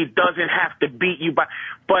and he doesn't have to beat you but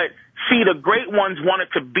see, the great ones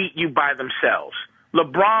wanted to beat you by themselves.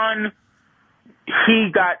 LeBron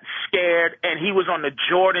he got scared, and he was on the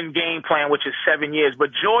Jordan game plan, which is 7 years. But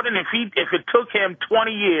Jordan, if it took him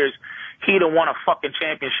 20 years, he'd have won a fucking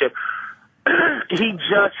championship.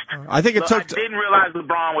 I think it took. I didn't realize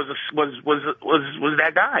LeBron was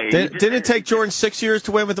that guy. Didn't it take Jordan 6 years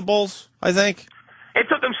to win with the Bulls? I think it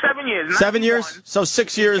took him 7 years. 7 years, so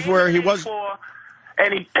 6 years where he was.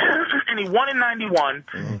 And he won in 91.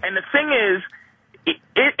 Mm-hmm. And the thing is,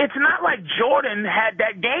 it's not like Jordan had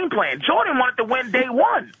that game plan. Jordan wanted to win day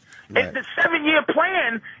one. Right. The 7-year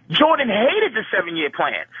plan, Jordan hated the 7-year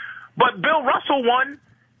plan. But Bill Russell won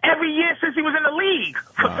every year since he was in the league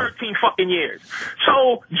for 13 fucking years.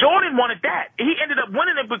 So Jordan wanted that. He ended up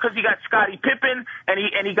winning it because he got Scottie Pippen,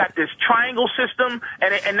 and he got this triangle system,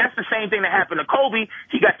 and that's the same thing that happened to Kobe.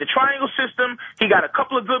 He got the triangle system. He got a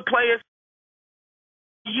couple of good players.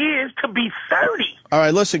 Years to be 30. All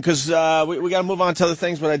right, listen, because we got to move on to other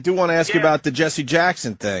things, but I do want to ask you about the Jesse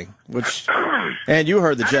Jackson thing, which, and you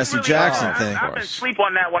heard the Jesse Jackson thing. I've been asleep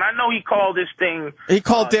on that one. I know he called this thing. He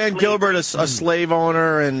called Dan Gilbert a slave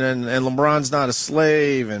owner, and LeBron's not a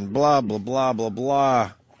slave, and blah blah blah blah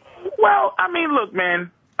blah. Well, I mean, look,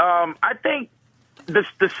 man. I think the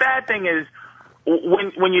sad thing is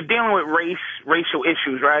when you're dealing with racial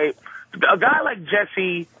issues, right? A guy like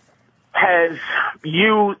Jesse has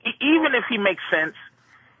used, even if he makes sense,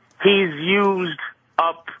 he's used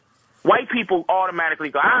up. White people automatically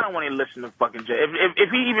go, I don't want to listen to fucking Jay. If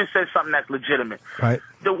he even says something that's legitimate. Right.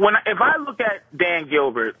 If I look at Dan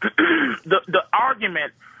Gilbert, the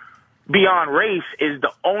argument beyond race is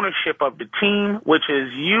the ownership of the team, which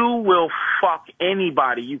is you will fuck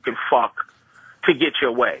anybody you can fuck to get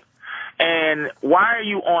your way. And why are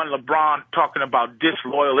you on LeBron talking about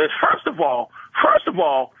disloyalists? First of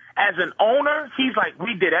all, as an owner, he's like,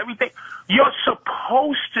 we did everything. You're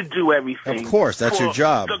supposed to do everything. Of course, that's your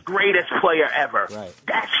job. The greatest player ever. Right.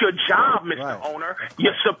 That's your job, Mr. Owner.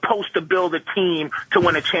 You're supposed to build a team to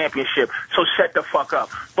win a championship. So shut the fuck up.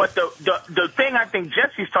 But the thing I think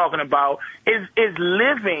Jesse's talking about is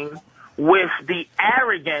living with the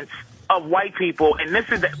arrogance of white people, and this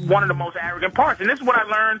is one of the most arrogant parts. And this is what I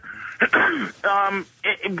learned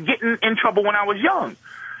getting in trouble when I was young.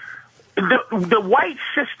 The white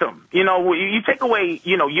system, you take away,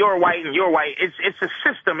 you're white and you're white. It's a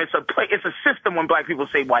system. It's a system when black people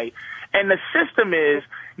say white, and the system is,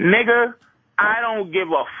 nigga, I don't give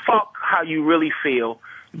a fuck how you really feel.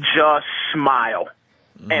 Just smile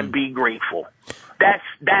and be grateful. That's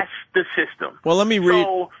the system. Well, let me read.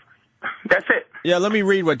 So, that's it. Yeah, let me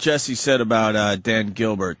read what Jesse said about Dan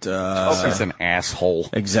Gilbert. He's an asshole.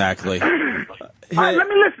 Exactly. All right, let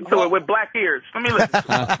me listen to it with black ears. Let me listen to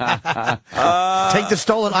it. Take the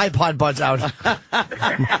stolen iPod buds out.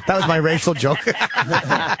 That was my racial joke.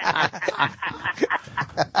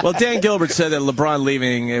 Well, Dan Gilbert said that LeBron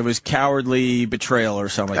leaving, it was cowardly betrayal or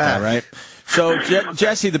something like that, right? So,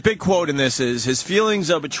 Jesse, the big quote in this is, his feelings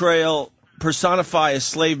of betrayal personify a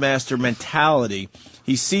slave master mentality.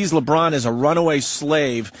 He sees LeBron as a runaway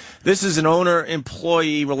slave. This is an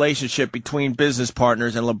owner-employee relationship between business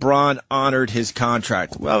partners, and LeBron honored his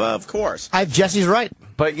contract. Well, of course. Jesse's right.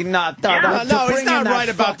 But you're not. No, he's not right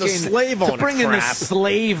about the slave owner to bring in the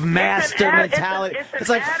slave master mentality. It's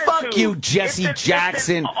like, fuck you, Jesse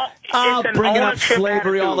Jackson. Bringing up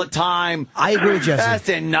slavery all the time. I agree with Jesse. That's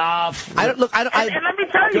enough. And let me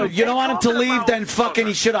tell you. You don't want him to leave, then fucking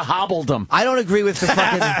he should have hobbled him. I don't agree with the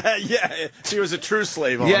fucking... Yeah, he was a true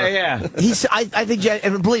slave owner. Yeah. I think,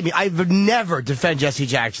 and believe me, I would never defend Jesse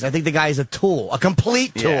Jackson. I think the guy is a tool, a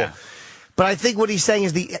complete tool. Yeah. But I think what he's saying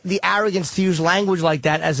is the arrogance to use language like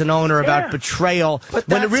that as an owner about betrayal,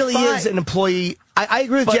 when it really is an employee. I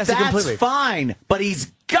agree with Jesse completely. That's fine, but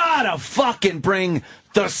he's gotta fucking bring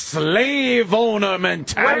the slave owner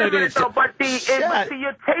mentality. Wait a minute, though, but see,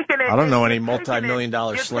 you're taking it. I don't know any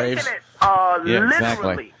multi-million-dollar slaves.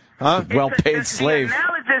 Literally. Huh? Well-paid slave.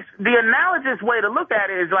 The analogous way to look at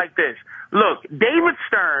it is like this. Look, David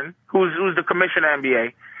Stern, who's the commissioner of the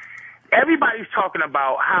NBA, everybody's talking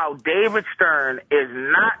about how David Stern is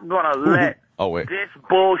not going to let this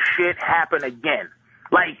bullshit happen again.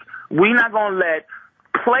 Like, we're not going to let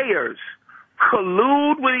players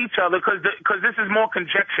collude with each other, because this is more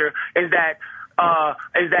conjecture, is that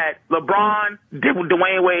LeBron,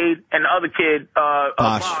 Dwayne Wade, and the other kid,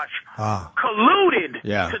 Bosh, colluded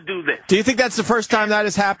to do this. Do you think that's the first time that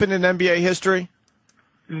has happened in NBA history?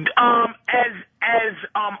 As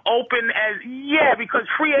open as, because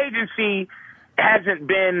free agency hasn't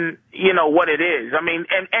been, what it is. I mean,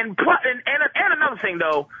 and another thing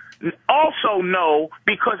though, also know,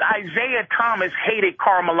 because Isaiah Thomas hated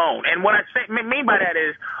Karl Malone, and what I mean by that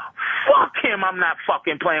is, Fuck him. I'm not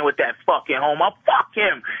fucking playing with that fucking homo. Fuck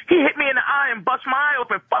him. He hit me in the eye and bust my eye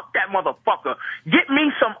open. Fuck that motherfucker. Get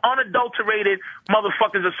me some unadulterated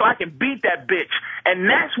motherfuckers so I can beat that bitch. And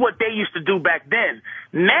that's what they used to do back then.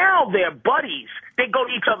 Now they're buddies. They go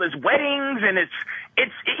to each other's weddings, and it's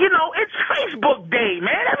Facebook Day,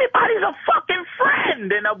 man. Everybody's a fucking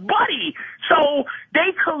friend and a buddy. So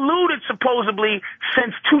they colluded supposedly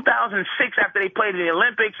since 2006 after they played in the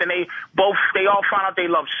Olympics, and they all found out they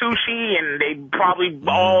love sushi, and they probably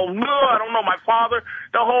all, I don't know, my father,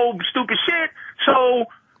 the whole stupid shit. So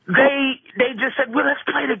they just said, well, let's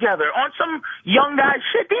play together on some young guy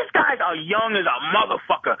shit. These guys are young as a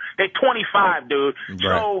motherfucker. They're 25, dude.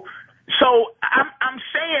 Right. So I'm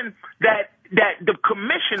saying that the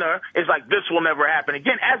commissioner is like, this will never happen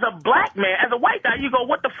again. As a black man, as a white guy, you go,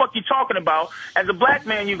 what the fuck you talking about? As a black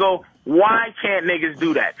man, you go, why can't niggas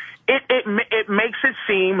do that? It makes it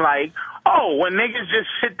seem like, oh, when niggas just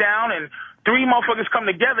sit down and three motherfuckers come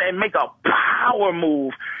together and make a power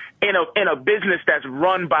move in a business that's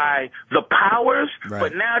run by the powers, right.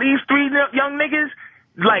 But now these three young niggas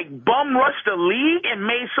like bum rushed the league and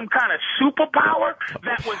made some kind of superpower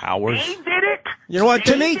that was they did it. You know what?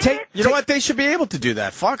 You know what? They should be able to do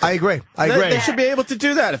that. Fuck. I agree. They should be able to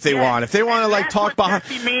do that if they want. If they want to like talk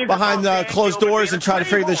behind closed doors and try to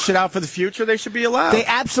figure this shit out for the future, they should be allowed. They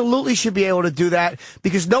absolutely should be able to do that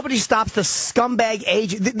because nobody stops the scumbag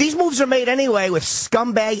agent. These moves are made anyway with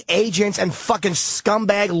scumbag agents and fucking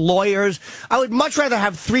scumbag lawyers. I would much rather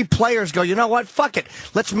have three players go, you know what? Fuck it.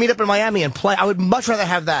 Let's meet up in Miami and play. I would much rather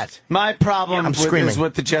have that. My problem is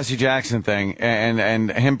with the Jesse Jackson thing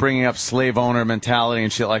and him bringing up slave owner mentality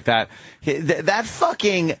and shit like that. That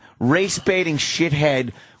fucking race-baiting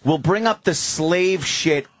shithead will bring up the slave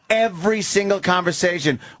shit every single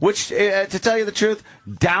conversation, which, to tell you the truth,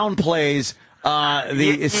 downplays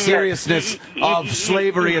the seriousness of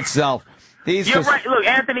slavery itself. You're right. Look,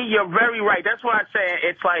 Anthony, you're very right. That's why I say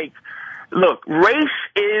it's like, look, race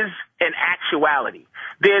is an actuality.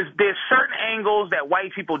 There's certain angles that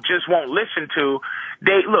white people just won't listen to.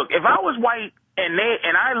 Look, if I was white and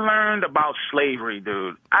I learned about slavery,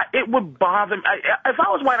 dude, it would bother me. If I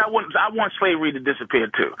was white, I want slavery to disappear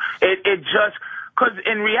too. It just, because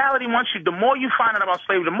in reality, the more you find out about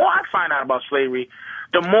slavery, the more I find out about slavery,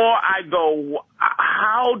 the more I go,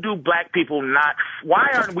 how do black people why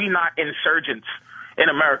are we not insurgents in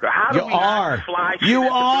America? How do we not fly? You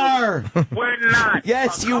are. We're not.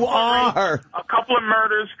 Yes, you are. A couple of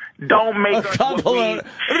murders don't make us what we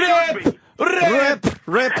should be. Rip.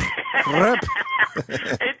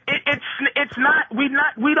 It's not.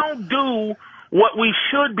 We don't do what we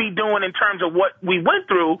should be doing in terms of what we went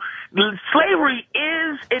through. Slavery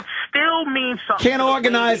it still means something. Can't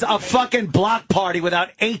organize a fucking block party without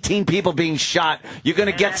 18 people being shot. You're going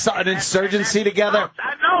to get an insurgency together?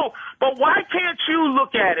 I know, but why can't you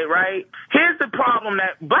look at it, right? Here's the problem,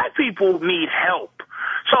 that black people need help.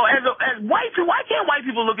 So as white people, why can't white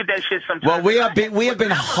people look at that shit sometimes? Well, we have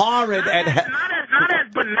been horrid not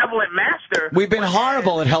as benevolent master. We've been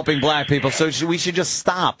horrible at helping black people, so we should just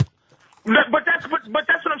stop. But that's what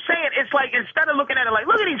I'm saying. It's like, instead of looking at it like,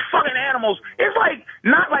 look at these fucking animals, it's like,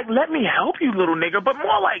 not like, let me help you, little nigga, but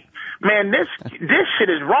more like, man, this shit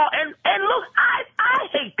is wrong. And look, I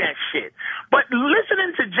hate that shit. But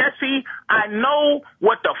listening to Jesse, I know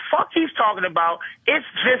what the fuck he's talking about. It's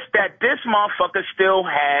just that this motherfucker still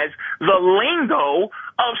has the lingo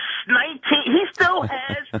of 19.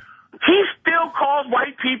 He still calls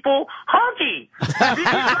white people hunky.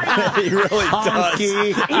 He really does.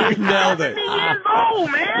 He's nailed it. 70 years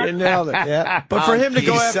old, man. You nailed it. Yeah. But for him to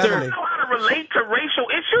go after, I don't know how to relate to racial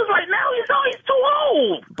issues right now. He's too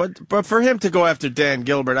old. But for him to go after Dan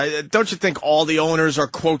Gilbert, don't you think all the owners are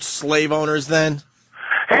quote slave owners then?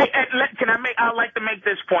 Hey, I'd like to make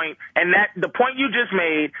this point, and that the point you just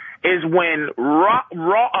made is when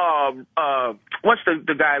what's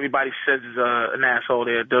the guy everybody says is an asshole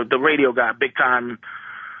there, the radio guy, big time,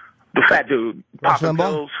 the fat dude, popping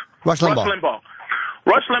pills. Rush Limbaugh.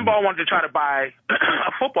 Rush Limbaugh wanted to try to buy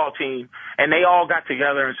a football team, and they all got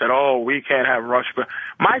together and said, oh, we can't have Rush. But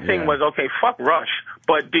my thing was, okay, fuck Rush,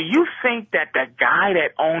 but do you think that the guy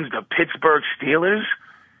that owns the Pittsburgh Steelers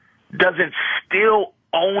doesn't still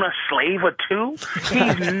own a slave or two?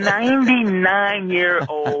 He's 99 years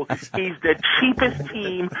old. He's the cheapest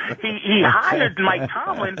team. He hired Mike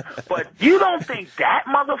Tomlin, but you don't think that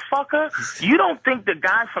motherfucker? You don't think the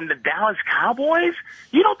guy from the Dallas Cowboys?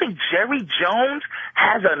 You don't think Jerry Jones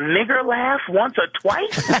has a nigger laugh once or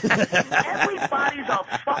twice? Everybody's a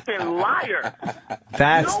fucking liar.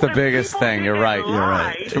 That's the biggest thing. You're right.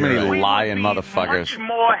 Too many lying motherfuckers. Much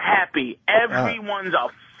more happy. Everyone's a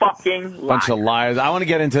fucking liar. Bunch of liars. I want want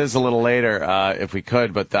to get into this a little later if we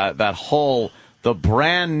could, but the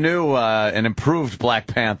brand new and improved Black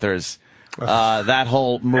Panthers, that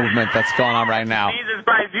whole movement that's going on right now. Jesus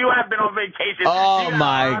Christ, you have been on vacation. Oh,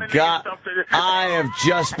 my God. I have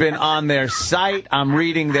just been on their site. I'm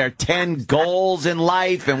reading their 10 goals in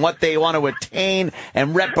life and what they want to attain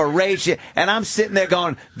and reparation. And I'm sitting there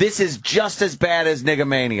going, this is just as bad as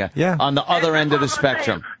Niggermania on the other end of the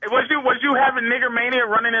spectrum. Was you having Niggermania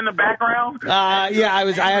running in the background? Yeah,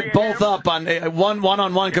 I had both up on one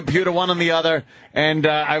on one computer, one on the other, and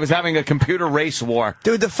I was having a computer race war.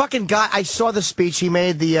 Dude, the fucking guy, I saw the speech he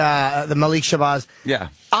made, the Malik Shabazz. Yeah.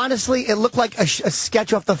 Honestly, it looked like a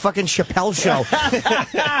sketch off the fucking Chappelle show.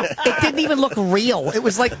 It didn't even look real. It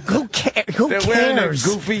was like, who cares? They're wearing their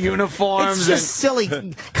goofy uniforms. It's just silly,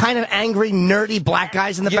 kind of angry, nerdy black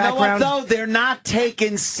guys in the background. You know what, though? They're not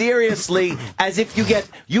taken seriously as if you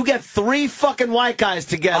get 3 fucking white guys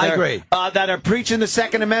together. I agree. That are preaching the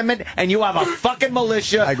Second Amendment, and you have a fucking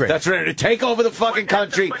militia that's ready to take over the fucking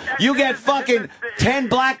country. You get fucking 10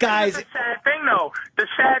 black guys. The sad thing, though,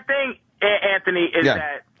 Anthony, is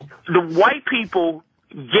that the white people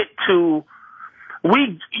get to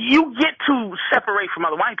separate from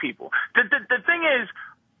other white people. The thing is,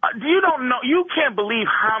 you can't believe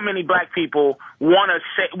how many black people want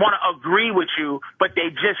to agree with you, but they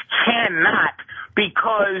just cannot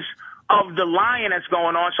because of the lying that's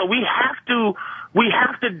going on. So we have to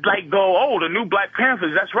like go, oh, the new Black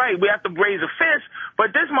Panthers, that's right. We have to raise a fist,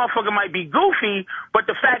 but this motherfucker might be goofy, but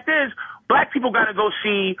the fact is, black people got to go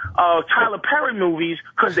see Tyler Perry movies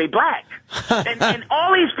because they black. and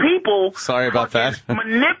all these people sorry about that.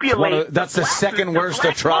 Manipulate. That's the second worst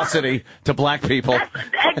atrocity to black people.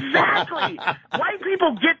 Exactly. White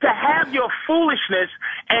people get to have your foolishness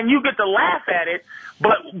and you get to laugh at it,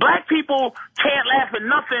 but black people can't laugh at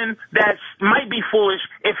nothing that might be foolish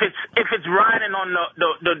if it's riding on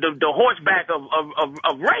the horseback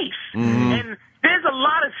of race. Mm-hmm. And there's a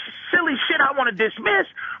lot of silly shit I want to dismiss,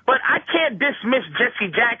 but I can't dismiss Jesse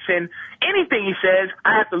Jackson. Anything he says,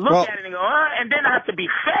 I have to look at it and go, and then I have to be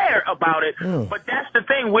fair about it. But that's the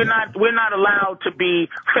thing, we're not allowed to be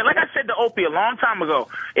fair. Like I said to Opie a long time ago,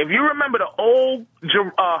 if you remember the old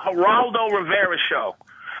Geraldo Rivera show,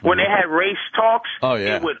 when they had race talks,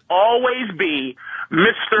 it would always be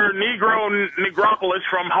Mr. Negropolis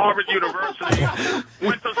from Harvard University,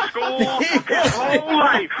 went to school his whole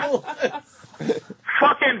life.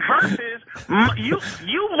 Fucking versus you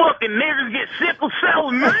fucking niggers get sickle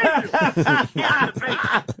cell man.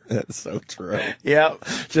 That's so true. Yep.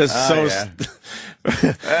 Just so.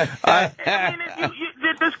 I mean,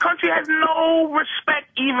 this country has no respect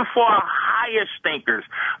even for our highest thinkers.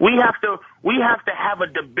 We have to have a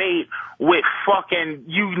debate with fucking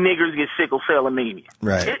you niggers get sickle cell anemia.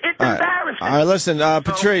 Right. It's embarrassing. All right, listen,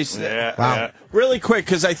 Patrice. Really quick,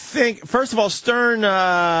 because I think first of all, Stern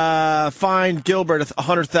fined Gilbert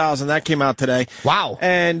 $100,000. That came out today. Wow.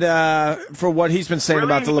 And for what he's been saying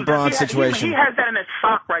about the LeBron situation. He has that in his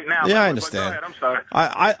sock right now. Yeah, I understand. Go ahead, I'm sorry.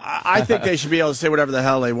 I think they should be able to say whatever the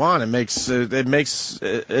hell they want.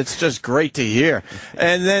 It's just great to hear.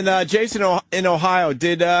 And then Jason in Ohio,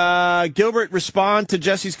 did Gilbert respond to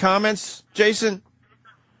Jesse's comments? Jason?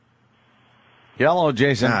 Hello,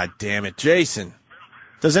 Jason. God damn it, Jason.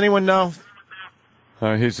 Does anyone know?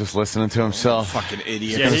 He's just listening to himself. Fucking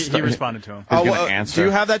idiot. Yeah, he responded to him. He's going to answer. Do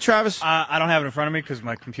you have that, Travis? I don't have it in front of me because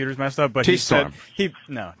my computer's messed up. But T-Storm.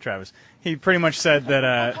 Travis. He pretty much said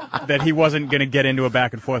that that he wasn't going to get into a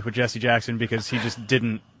back and forth with Jesse Jackson because he just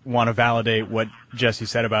didn't want to validate what Jesse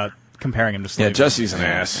said about comparing him to slavery. Yeah, Jesse's an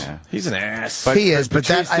ass. Yeah. He's an ass. He is, but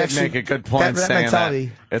Patrice that did actually make a good point that saying mentality.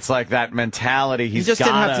 that. It's like that mentality. He just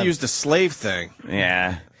didn't have to use the slave thing.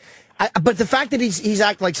 Yeah. But the fact that he's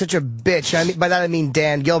acting like such a bitch, I mean, by that I mean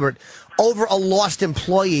Dan Gilbert, over a lost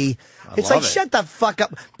employee, it's like, shut the fuck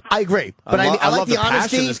up. I agree. But I like the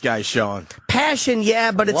honesty. Passion this guy's showing. Passion,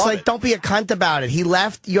 yeah, but it's like, don't be a cunt about it. He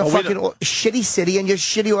left your fucking shitty city and your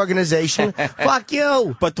shitty organization. Fuck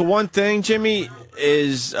you. But the one thing, Jimmy,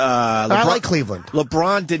 is I like Cleveland.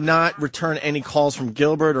 LeBron did not return any calls from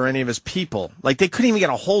Gilbert or any of his people. Like, they couldn't even get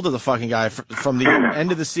a hold of the fucking guy from the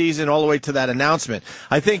end of the season all the way to that announcement.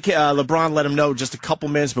 I think LeBron let him know just a couple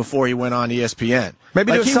minutes before he went on ESPN.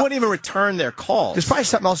 Maybe he wouldn't even return their calls. There's probably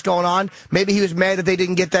something else going on. Maybe he was mad that they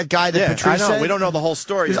didn't get that guy that Patrice said. We don't know the whole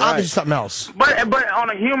story. There's obviously something else. But on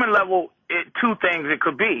a human level, two things it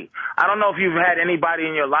could be. I don't know if you've had anybody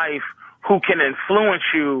in your life who can influence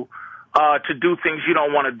you to do things you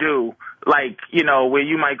don't want to do. Like, where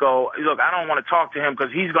you might go, look, I don't want to talk to him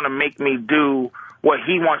because he's going to make me do what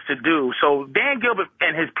he wants to do. So Dan Gilbert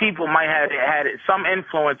and his people might have had some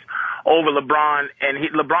influence over LeBron, and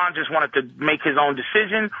LeBron just wanted to make his own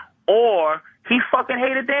decision, or he fucking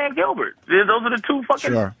hated Dan Gilbert. Those are the two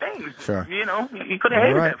fucking things. Sure. You know, he could have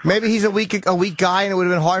hated that. Maybe he's a weak guy, and it would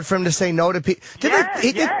have been hard for him to say no to people. They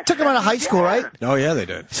took him out of high school, right? Oh, yeah, they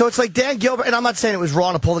did. So it's like Dan Gilbert, and I'm not saying it was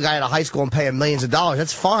wrong to pull the guy out of high school and pay him millions of dollars.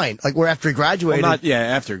 That's fine. Like, we're after he graduated. Well,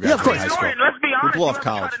 after he graduated of course. high school. Norton, let's be honest. Blew off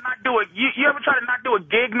college. You ever try to not do a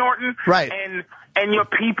gig, Norton? Right. And your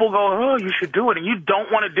people go, oh, you should do it, and you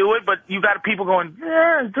don't want to do it, but you got people going,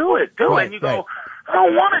 yeah, do it, and you go, I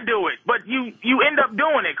don't want to do it, but you end up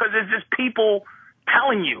doing it because it's just people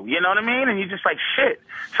telling you, you know what I mean? And you're just like, shit.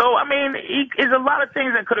 So, I mean, there's a lot of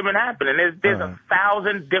things that could have been happening. There's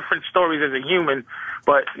 1,000 different stories as a human,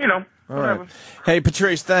 but, you know, whatever. Right. Hey,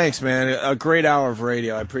 Patrice, thanks, man. A great hour of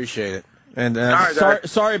radio. I appreciate it. And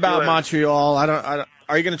sorry about Montreal.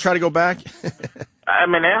 Are you going to try to go back? I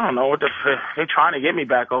mean, I don't know they're trying to get me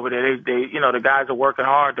back over there. They you know, the guys are working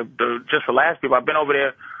hard. Just the last people, I've been over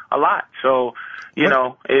there a lot. So, you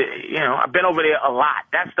know, I've been over there a lot.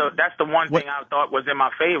 That's the one thing I thought was in my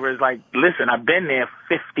favor is like, listen, I've been there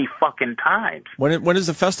 50 fucking times. When is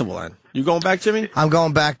the festival end? You going back, Jimmy? I'm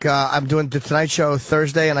going back. I'm doing the Tonight Show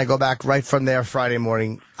Thursday, and I go back right from there Friday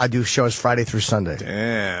morning. I do shows Friday through Sunday.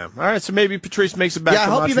 Damn. All right, so maybe Patrice makes it back to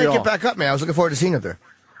Montreal. Yeah, I hope you make it back up, man. I was looking forward to seeing you there.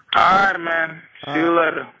 All right, man. See you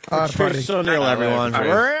later. Patrice Oneal, everyone.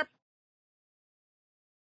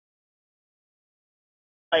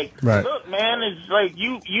 Like, look, man, it's like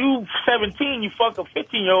you 17, you fuck a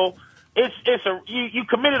 15-year-old. You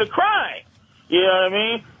committed a crime. You know what I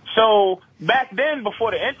mean? So back then,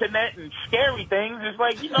 before the internet and scary things, it's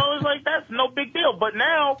like, you know, it's like that's no big deal. But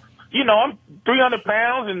now, you know, I'm 300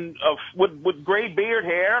 pounds and with gray beard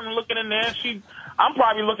hair. I'm looking in there. I'm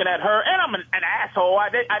probably looking at her, and I'm an asshole. I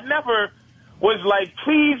never was like,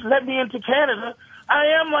 please let me into Canada. I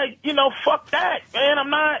am like, you know, fuck that, man. I'm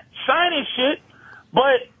not signing shit.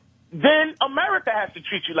 But then America has to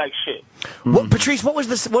treat you like shit. Well, Patrice, what was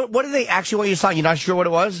this? What did they actually want you to sign? You're not sure what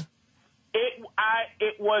it was?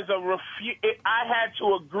 It was a I had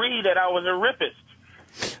to agree that I was a rapist.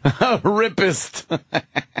 Rapist. I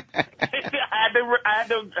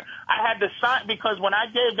had to sign because when I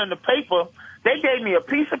gave them the paper, they gave me a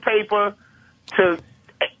piece of paper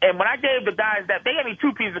and when I gave the guys that, they gave me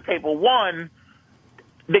two pieces of paper. One,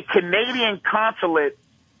 the Canadian consulate,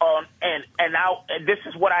 and this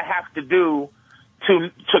is what I have to do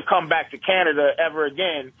to come back to Canada ever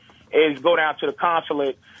again, is go down to the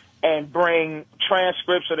consulate and bring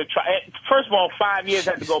transcripts of the first of all, 5 years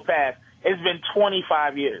had to go past. It's been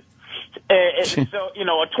 25 years. So, you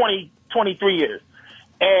know, 23 years.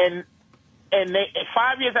 And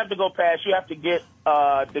 5 years have to go past. You have to get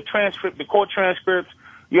the transcript, the court transcripts.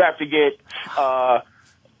 You have to get all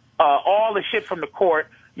the shit from the court.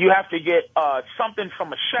 You have to get something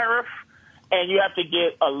from a sheriff, and you have to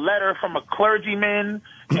get a letter from a clergyman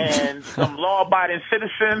and some law-abiding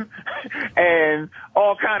citizen and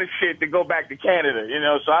all kind of shit to go back to Canada. You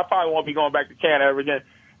know, so I probably won't be going back to Canada ever again.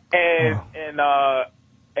 And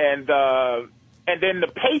then the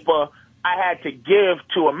paper I had to give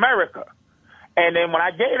to America. And then when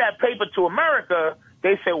I gave that paper to America,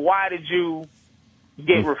 they said, why did you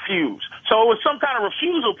get refused? So it was some kind of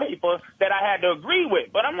refusal paper that I had to agree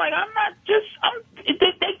with. But I'm like,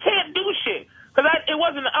 they can't do shit. Because I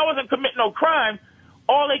wasn't committing no crime.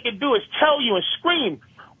 All they could do is tell you and scream.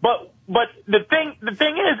 But the thing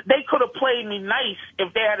is, they could have played me nice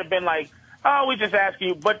if they had been like, oh, we just asking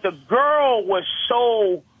you. But the girl was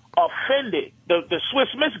so offended. The Swiss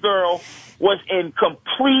Miss girl was in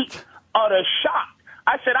complete, utter shock.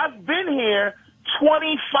 I said, I've been here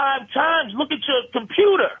 25 times. Look at your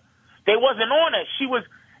computer. They wasn't on it. She was,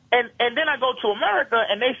 and then I go to America,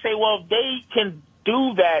 and they say, well, they can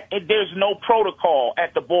do that. There's no protocol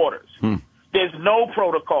at the borders. There's no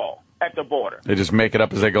protocol at the border. They just make it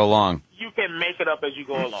up as they go along. You can make it up as you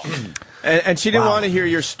go along. And she didn't want to hear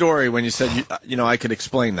your story when you said, you know, I could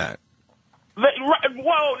explain that.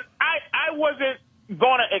 Well, I wasn't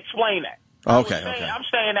going to explain that. Okay. I'm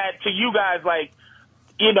saying that to you guys, like,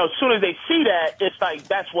 you know, as soon as they see that, it's like,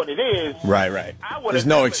 that's what it is. Right. There's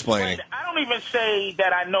no explaining. I don't even say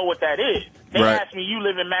that I know what that is. They ask me, you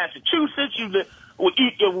live in Massachusetts, have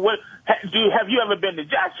you ever been to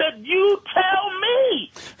jail? I said, you tell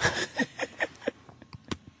me.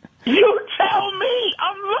 You tell me.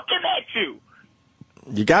 I'm looking at you.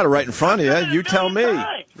 You got it right in front of you. You tell me.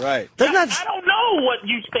 Right. I don't know what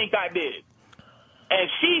you think I did. And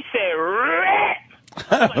she said, rat.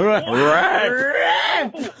 I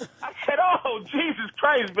said, oh, Jesus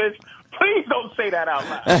Christ, bitch. Please don't say that out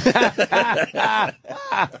loud.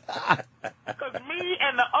 Because me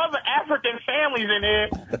and the other African families in here.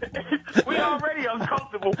 We already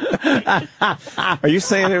uncomfortable. Are you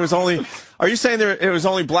saying there was only? Are you saying it was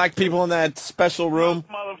only black people in that special room?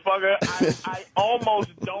 Motherfucker, I almost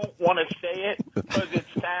don't want to say it because it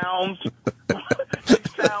sounds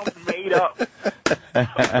made up.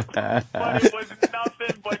 But it was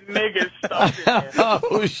nothing but niggas stuff in there.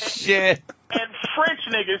 Oh shit! And French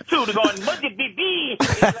niggas too. They're going, "Look at BB."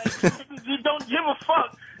 It's like, you don't give a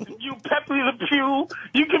fuck. You Pepe Le Pew.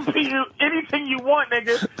 You can be anything you want,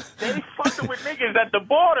 nigga. They fucking with niggas at the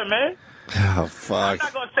border, man. Oh fuck! I'm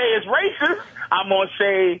not gonna say it's racist. I'm gonna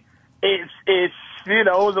say it's you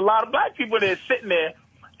know, there's a lot of black people there sitting there,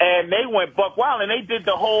 and they went buck wild, and they did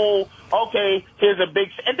the whole okay, here's a big,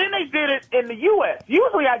 and then they did it in the U.S.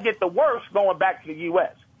 Usually, I get the worst going back to the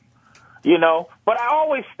U.S. You know, but I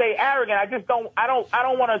always stay arrogant. I just don't. I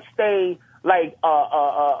don't want to stay like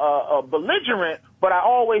belligerent, but I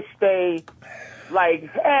always stay like,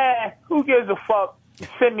 who gives a fuck?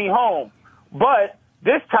 Send me home. But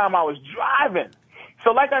this time I was driving.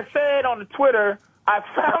 So like I said on the Twitter, I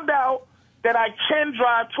found out that I can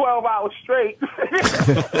drive 12 hours straight.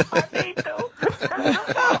 I need to.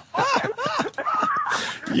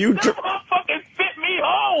 You fucking fit me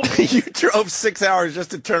home. You drove 6 hours just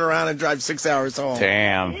to turn around and drive 6 hours home.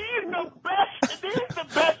 Damn. Here's the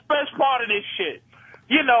best part of this shit.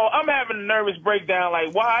 You know, I'm having a nervous breakdown.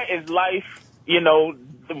 Like, why is life, you know,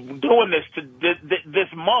 doing this to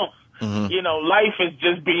this month? Mm-hmm. You know, life is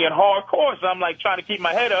just being hardcore. So I'm like trying to keep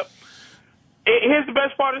my head up. Here's the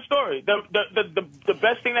best part of the story. The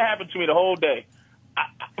best thing that happened to me the whole day.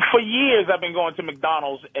 For years, I've been going to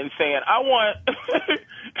McDonald's and saying, I want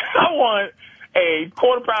a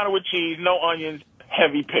quarter pounder with cheese, no onions,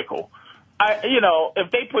 heavy pickle. You know, if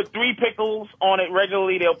they put 3 pickles on it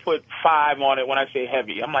regularly, they'll put 5 on it when I say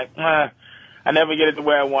heavy. I'm like, I never get it the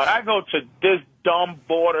way I want. I go to this dumb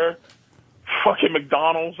border fucking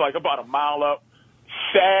McDonald's, like about a mile up,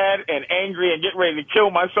 sad and angry and getting ready to kill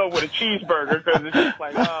myself with a cheeseburger because it's just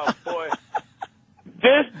like, oh, boy.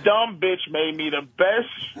 This dumb bitch made me the best.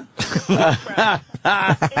 It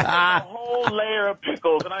was a whole layer of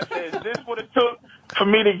pickles. And I said, is this what it took for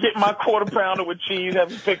me to get my quarter pounder with cheese,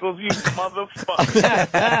 heavy pickles? You motherfucker.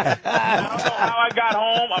 I don't know how I got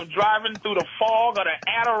home. I'm driving through the fog of the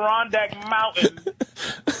Adirondack Mountain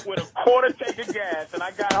with a quarter tank of gas. And I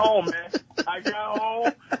got home, man. I got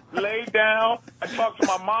home, laid down. I talked to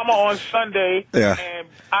my mama on Sunday. Yeah. And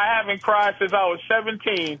I haven't cried since I was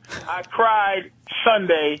 17. I cried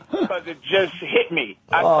Sunday because it just hit me.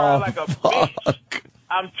 I cried like a bitch.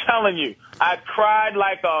 I'm telling you, I cried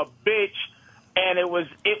like a bitch, and it was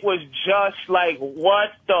just like, what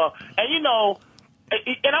the? And you know,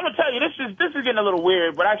 and I'm gonna tell you, this is getting a little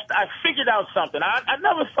weird, but I figured out something. I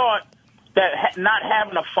never thought that not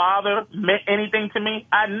having a father meant anything to me.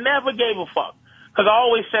 I never gave a fuck because I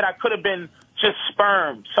always said I could have been just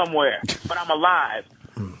sperm somewhere, but I'm alive.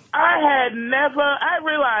 I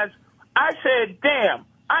realized. I said, damn,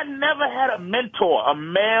 I never had a mentor, a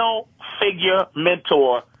male figure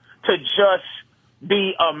mentor to just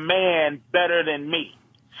be a man better than me.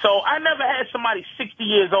 So I never had somebody 60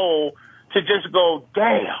 years old to just go,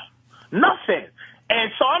 damn, nothing.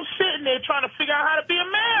 And so I'm sitting there trying to figure out how to be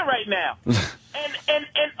a man right now. and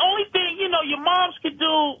only thing, you know, your moms could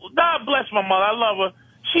do, God bless my mother, I love her.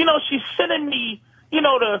 She, you know, she's sending me, you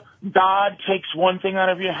know, the God takes one thing out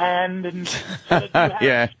of your hand and so that you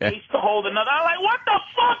have space to hold another. I'm like, what the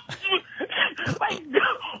fuck? Like,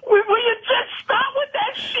 will you just stop with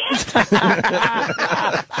that shit?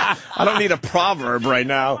 I don't need a proverb right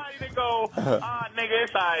now. Somebody to go, nigga,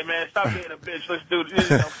 it's all right, man. Stop being a bitch. Let's do this.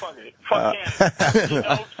 You know, fuck it. Fuck Canada. You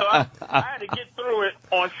know? So I had to get through it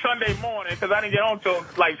on Sunday morning because I didn't get on till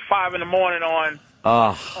like 5 in the morning on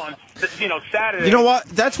you know, Saturday. You know what?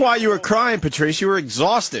 That's why you were crying, Patrice. You were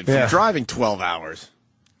exhausted from driving 12 hours.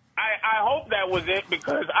 I hope that was it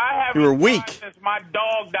because I haven't. You were weak since my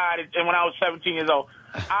dog died and when I was 17 years old.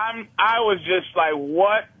 I was just like,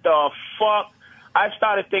 what the fuck? I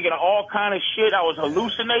started thinking of all kind of shit. I was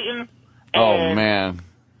hallucinating. Oh man.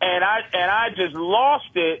 And I just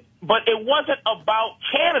lost it. But it wasn't about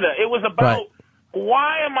Canada. It was about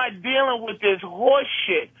why am I dealing with this horse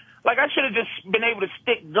shit? Like, I should have just been able to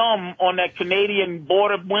stick gum on that Canadian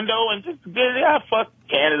border window and just, fuck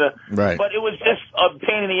Canada. Right. But it was just a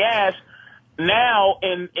pain in the ass. Now,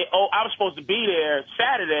 I was supposed to be there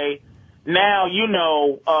Saturday. Now, you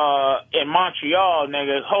know, in Montreal,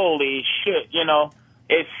 nigga, holy shit, you know,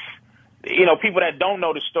 people that don't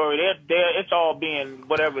know the story, it's all being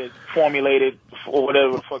whatever is formulated or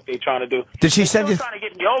whatever the fuck they're trying to do. Did she send you? Trying to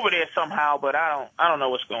get me over there somehow, but I don't know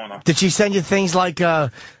what's going on. Did she send you things like,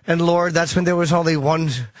 and Lord, that's when there was only one?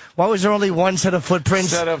 Why was there only one set of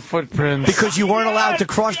footprints? Set of footprints. Because you weren't allowed to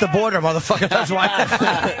cross the border, motherfucker. That's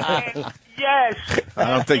why. Yes. I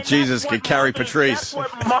don't think Jesus could carry Patrice.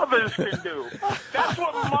 That's what mothers can do. That's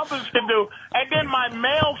what mothers can do. And then my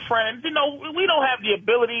male friends, we don't have the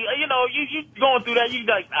ability. You going through that, you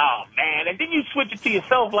like, oh man, and then you switch it to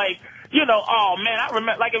yourself, like, oh man, I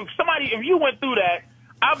remember. Like if you went through that,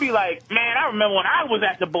 I'll be like, man, I remember when I was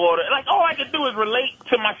at the border. Like all I can do is relate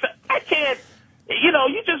to myself. I can't.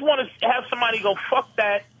 You just want to have somebody go fuck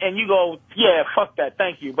that, and you go, yeah, fuck that,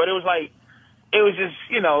 thank you. But it was like. It was just,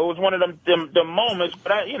 it was one of them moments,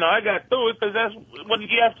 but I got through it because that's what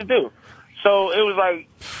you have to do. So it was like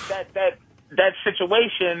that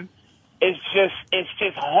situation is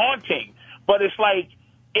just haunting. But it's like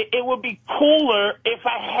it would be cooler if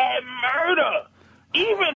I had murder.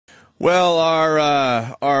 Even. Well,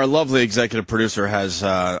 our lovely executive producer has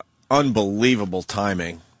unbelievable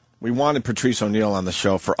timing. We wanted Patrice Oneal on the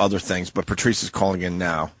show for other things, but Patrice is calling in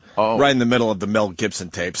now. Oh. Right in the middle of the Mel Gibson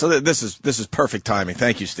tape. So this is perfect timing.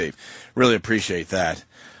 Thank you, Steve. Really appreciate that.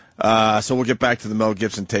 So we'll get back to the Mel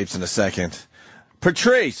Gibson tapes in a second.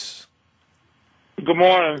 Patrice. Good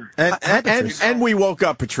morning. And we woke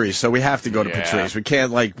up Patrice, so we have to go to Patrice. We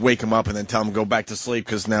can't wake him up and then tell him to go back to sleep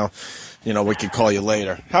because now, we can call you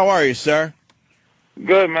later. How are you, sir?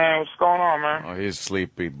 Good, man. What's going on, man? Oh, he's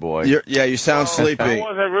sleepy, boy. You sound sleepy. I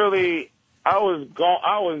wasn't really. I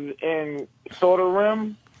was in Soda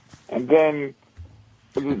Rim. And then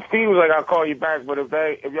Steve was like, "I'll call you back." But if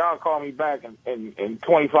y'all call me back in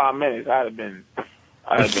 25 minutes, I'd have been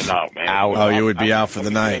out, man. Out. Oh, you would be out for the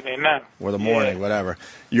night or the morning, whatever.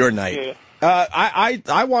 Your night. Yeah.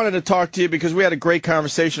 I wanted to talk to you because we had a great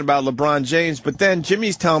conversation about LeBron James, but then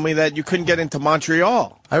Jimmy's telling me that you couldn't get into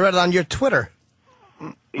Montreal. I read it on your Twitter.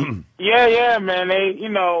 Yeah, man. They,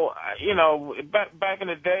 back in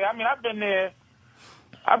the day. I mean, I've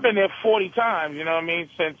been there 40 times. You know what I mean?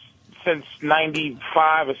 Since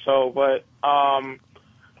 95 or so, but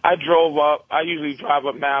I drove up. I usually drive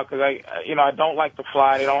up now because I don't like to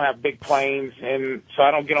fly. They don't have big planes, and so I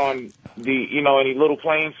don't get on the any little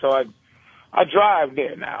planes. So I drive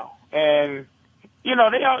there now, and they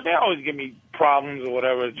always give me problems or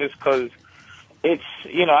whatever just because it's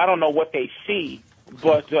I don't know what they see,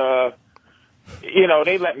 but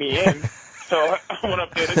they let me in, so I went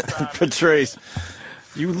up there this time. Patrice,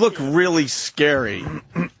 you look really scary.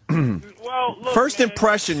 Well, look, first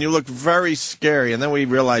impression, you look very scary, and then we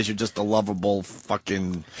realize you're just a lovable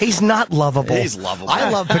fucking... He's not lovable. He's lovable. I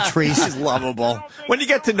love Patrice. He's lovable. When you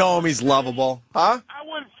get to know him, he's lovable. Huh? I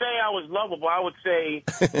wouldn't say I was lovable. I would say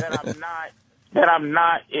that I'm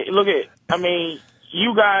not. Look at, I mean,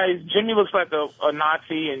 you guys, Jimmy looks like a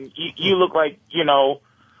Nazi, and you look like,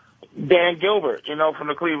 Dan Gilbert, from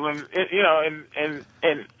the Cleveland, and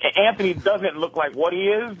Anthony doesn't look like what he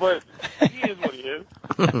is, but he is what he is.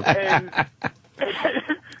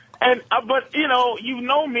 But you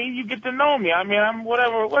know me, you get to know me. I mean, I'm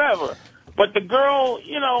whatever. But the girl,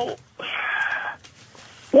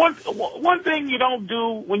 one thing you don't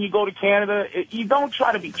do when you go to Canada, you don't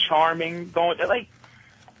try to be charming. I've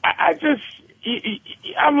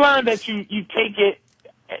learned that you take it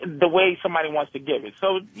the way somebody wants to give it.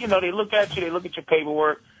 So, they look at you, they look at your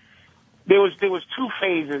paperwork. There was 2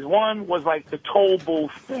 phases. One was like the toll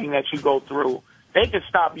booth thing that you go through. They could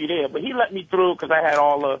stop you there, but he let me through because I had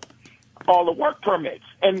all the work permits.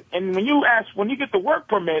 And when you get the work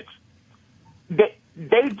permits,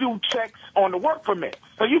 they do checks on the work permits.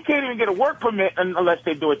 So you can't even get a work permit unless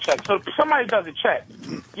they do a check. So if somebody does a check,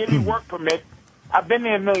 give me a work permit. I've been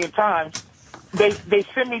there a million times. They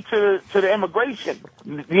send me to the immigration,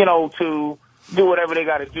 to do whatever they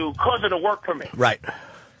got to do because of the work permit. Right.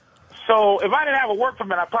 So if I didn't have a work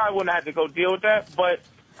permit, I probably wouldn't have to go deal with that. But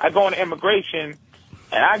I go into immigration,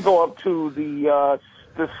 and I go up to the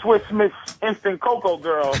Swiss Miss Instant Cocoa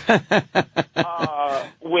girl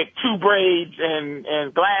with 2 braids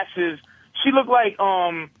and glasses. She looked like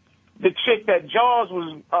the chick that Jaws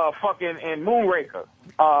was fucking in Moonraker.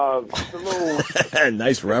 The little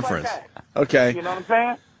nice reference. Like okay. You know what I'm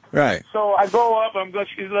saying? Right. So I go up.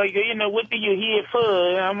 She's like, what do you here for?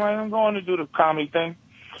 And I'm like, I'm going to do the comedy thing.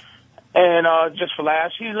 And just for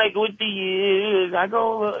laughs. She's like, what do you? I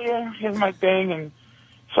go, yeah, here's my thing. And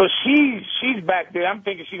so she's back there. I'm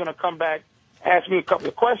thinking she's going to come back, ask me a couple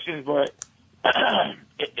of questions, but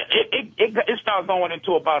it started going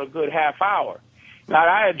into about a good half hour. Now,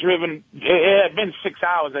 I had driven, it had been 6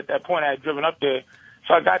 hours at that point. I had driven up there.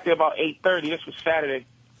 So I got there about 8:30. This was Saturday.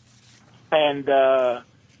 And I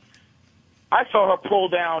saw her pull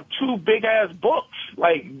down 2 big-ass books,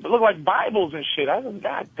 look like Bibles and shit. I was like,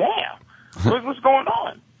 God damn, what's going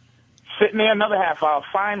on? Sitting there another half hour.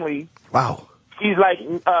 Finally, wow. She's like,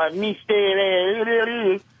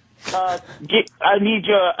 Mr. I need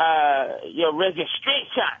your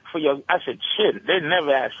registration for your. I said, shit. They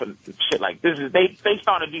never asked for shit like this. They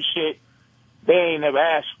starting to do shit they ain't never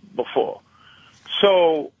asked before.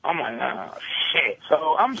 So I'm like, oh, shit.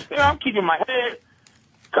 So I'm keeping my head,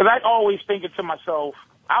 because I always thinking to myself,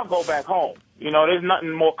 I'll go back home. You know, there's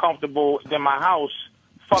nothing more comfortable than my house.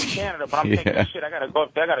 Fuck Canada, but I'm thinking, shit, I gotta go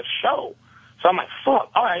up there. I got a show. So I'm like, fuck.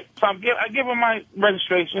 All right. So I give her my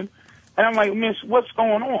registration, and I'm like, miss, what's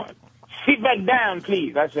going on? Sit back down,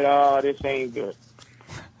 please. I said, oh, this ain't good.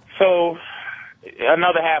 So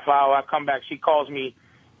another half hour, I come back. She calls me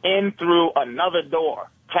in through another door,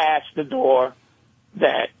 past the door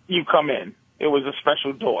that you come in. It was a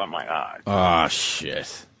special door. I'm like, oh,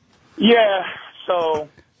 shit. Yeah. So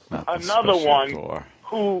another one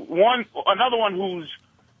who's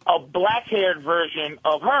a black-haired version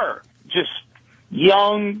of her, just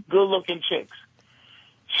young, good-looking chicks.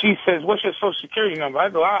 She says, what's your social security number? I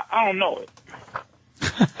go, I don't know it.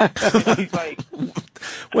 She's like,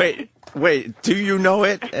 wait, do you know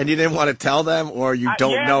it and you didn't want to tell them, or you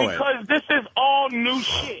don't know it? Yeah, because this is all new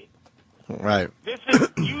shit. Right. This is,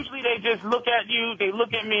 usually they just look at you, they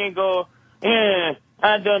look at me and go, yeah,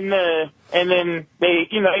 I don't know. And then they,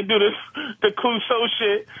 they do the Clouseau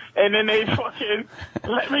shit, and then they fucking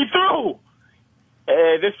let me through.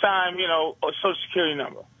 This time, a social security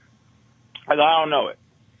number. I go, I don't know it.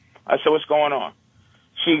 I said, what's going on?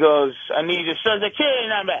 She goes, I need your social security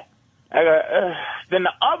number. I go, Then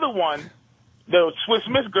the other one, the Swiss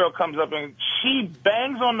Miss girl comes up and she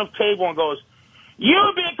bangs on the table and goes,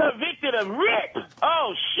 you've been convicted of rape.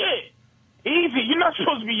 Oh, shit. Easy. You're not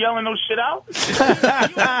supposed to be yelling those shit out.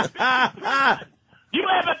 You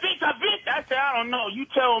ever been convicted? I said, I don't know. You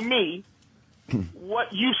tell me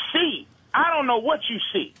what you see. I don't know what you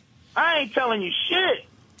see. I ain't telling you shit.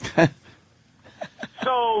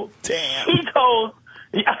 So damn. He goes,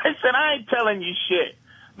 I said, I ain't telling you shit.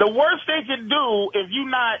 The worst they can do if you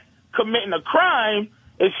not committing a crime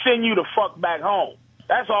is send you the fuck back home.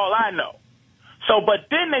 That's all I know. So, but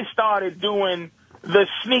then they started doing the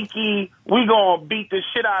sneaky, we gonna beat the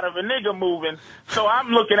shit out of a nigga moving. So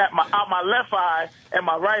I'm looking at out my left eye and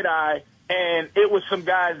my right eye, and it was some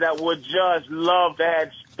guys that would just love to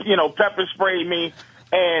have, pepper spray me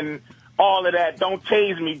and all of that. Don't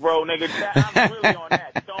tase me, bro, nigga. I'm really on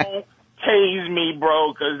that. Don't tase me,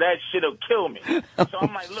 bro, because that shit'll kill me. So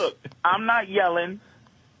I'm like, look, I'm not yelling.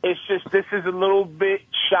 It's just, this is a little bit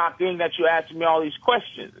shocking that you asking me all these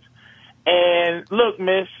questions. And look,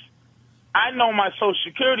 miss, I know my social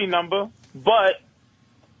security number, but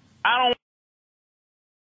I don't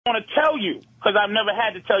want to tell you because I've never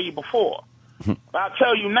had to tell you before. But I'll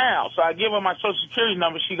tell you now. So I give her my social security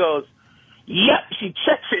number. She goes, yep. She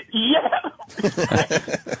checks it. Yep.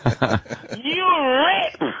 You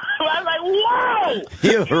rip. I was like, whoa.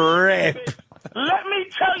 You rip. Let me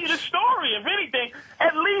tell you the story. If anything,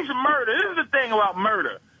 at least murder. This is the thing about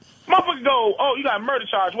murder. Motherfucker go, oh, you got a murder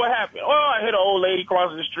charge. What happened? Oh, I hit an old lady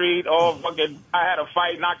crossing the street. Oh, fucking, I had a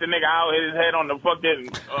fight, knocked the nigga out, hit his head on the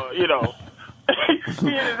fucking, he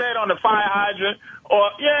hit his head on the fire hydrant.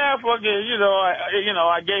 Or, yeah, fucking,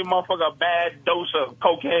 I gave motherfucker a bad dose of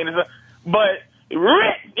cocaine and stuff. But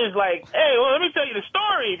Rick is like, hey, well, let me tell you the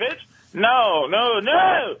story, bitch. No.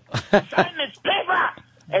 Sign this paper.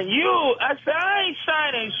 And I said, I ain't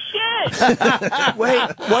signing shit. Wait,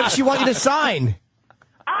 what does she want you to sign?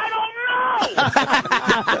 I don't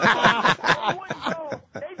know.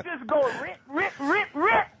 They just go rip.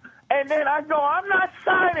 And then I go, I'm not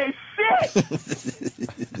signing shit.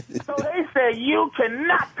 So they say, you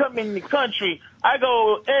cannot come in the country. I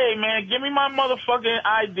go, hey, man, give me my motherfucking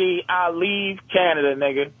ID. I'll leave Canada,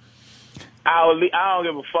 nigga. I don't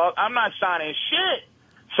give a fuck. I'm not signing shit.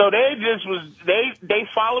 So they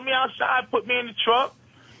followed me outside, put me in the truck,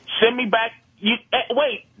 send me back.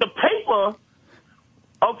 The paper,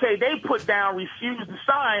 okay, they put down refuse to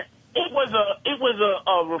sign. It was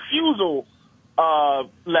a refusal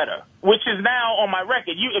letter, which is now on my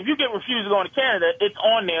record. If you get refused to go into Canada, it's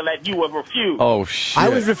on there that you were refused. Oh, shit. I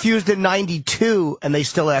was refused in '92, and they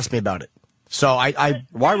still asked me about it. So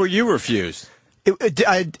why were you refused?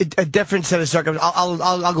 A different set of circumstances.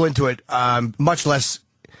 I'll go into it. Much less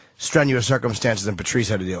strenuous circumstances than Patrice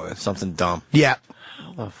had to deal with. Something dumb. Yeah.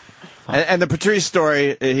 And the Patrice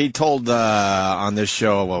story he told on this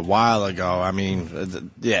show a while ago. I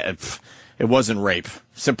mean, it wasn't rape.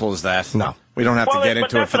 Simple as that. No. We don't have to get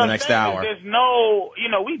into it for the next hour. There's no,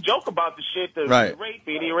 we joke about the shit, the right. rape.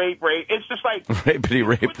 It's just like rape.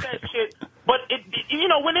 With that shit. But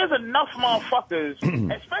when there's enough motherfuckers,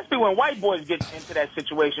 especially when white boys get into that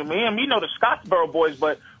situation, the Scottsboro boys,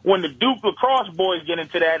 but when the Duke lacrosse boys get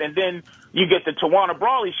into that, and then you get the Tawana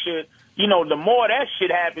Brawley shit, the more that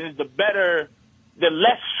shit happens, the better. The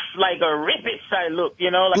less like a rippet side look,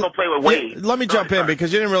 like I'll play with Wade. Let me jump in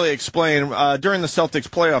because you didn't really explain. During the Celtics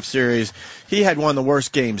playoff series, he had one of the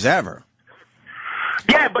worst games ever.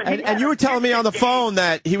 Yeah, but and you were telling me on the phone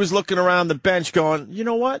that he was looking around the bench going, you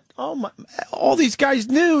know what? Oh my! All these guys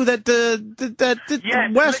knew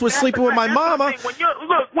that West was sleeping with my mama. When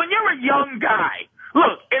you're a young guy,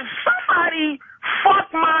 if somebody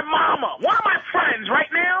fuck my mama, one of my friends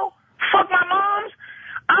right now, fuck my mom's.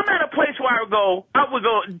 I'm at a place where I would go,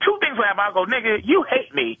 two things would happen. I would go, nigga, you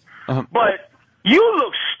hate me, but you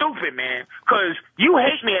look stupid, man, because you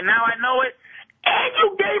hate me and now I know it, and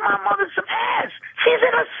you gave my mother some ass. She's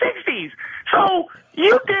in her 60s. So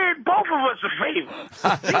you did both of us a favor.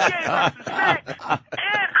 You gave us some sex,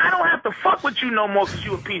 and I don't have to fuck with you no more because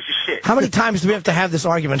you a piece of shit. How many times do we have to have this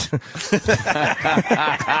argument?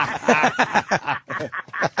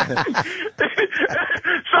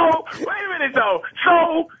 So, wait a minute, though.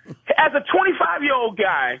 So, as a 25-year-old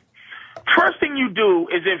guy, first thing you do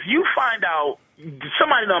is if you find out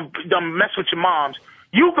somebody done mess with your moms,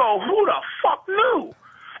 you go, who the fuck knew?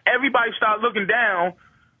 Everybody start looking down,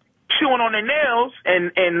 chewing on their nails,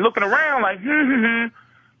 and looking around like, you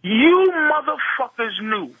motherfuckers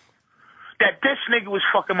knew that this nigga was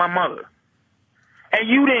fucking my mother. And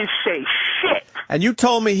you didn't say shit. And you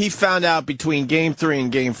told me he found out between Game 3 and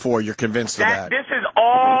Game 4. You're convinced of that. This is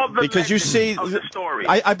all the because you see of the story.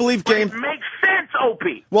 I believe It makes sense,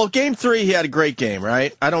 Opie. Well, Game 3 he had a great game,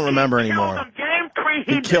 right? I don't remember anymore. Game 3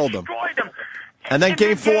 he killed him. Destroyed him. And then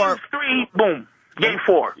Game 4. Game 3, boom. Game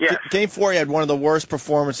 4. Yes. Game 4 he had one of the worst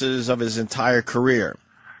performances of his entire career.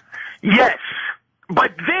 Yes.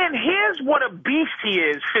 But then here's what a beast he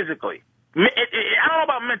is physically. I don't know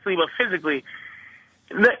about mentally, but physically.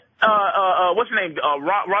 What's his name?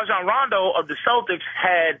 Rajon Rondo of the Celtics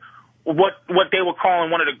had what they were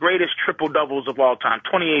calling one of the greatest triple doubles of all time: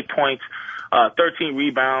 28 points, 13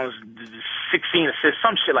 rebounds, 16 assists,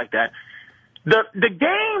 some shit like that. The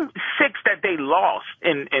game 6 that they lost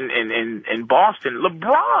in Boston,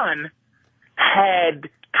 LeBron had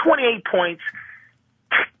 28 points,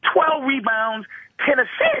 12 rebounds, 10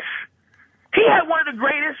 assists. He had one of the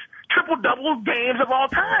greatest triple-double games of all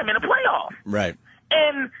time in a playoff. Right.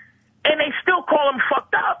 And they still call him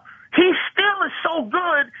fucked up. He still is so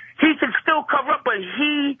good, he can still cover up, but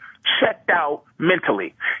he checked out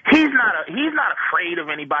mentally. He's not afraid of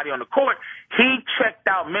anybody on the court. He checked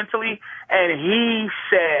out mentally, and he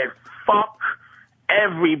said, fuck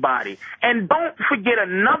everybody. And don't forget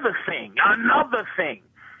another thing.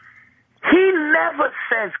 He never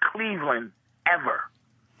says Cleveland, ever.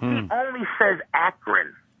 He only says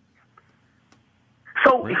Akron.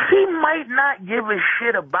 So he might not give a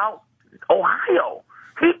shit about Ohio.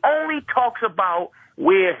 He only talks about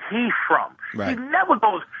where he's from. Right. He never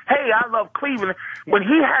goes, hey, I love Cleveland. When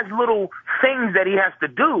he has little things that he has to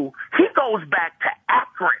do, he goes back to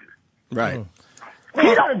Akron. Right.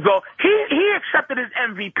 He don't go. He accepted his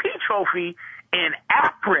MVP trophy in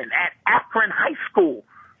Akron, at Akron High School.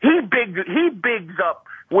 He bigs up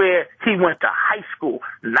where he went to high school,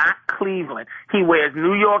 not Cleveland. He wears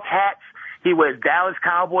New York hats. He wears Dallas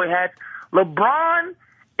Cowboy hats. LeBron,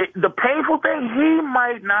 the painful thing, he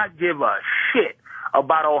might not give a shit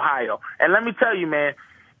about Ohio. And let me tell you, man,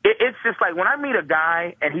 it's just like when I meet a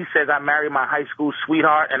guy and he says, I married my high school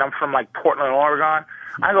sweetheart and I'm from like Portland, Oregon,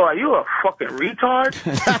 I go, are you a fucking retard?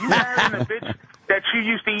 You marrying a bitch that you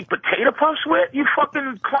used to eat potato puffs with, you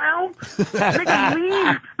fucking clown?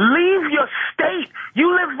 Nigga, leave your state.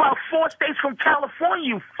 You live about 4 states from California,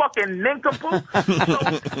 you fucking nincompoop.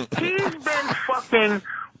 So he's been fucking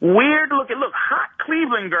weird looking. Look, hot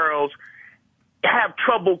Cleveland girls have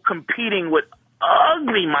trouble competing with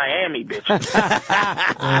ugly Miami bitches.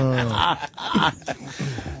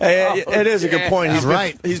 It is a good point. He's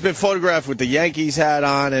right. He's been photographed with the Yankees hat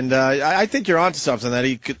on, and I think you're onto something. That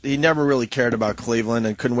he never really cared about Cleveland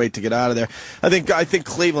and couldn't wait to get out of there. I think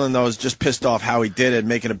Cleveland though is just pissed off how he did it,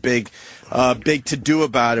 making a big to do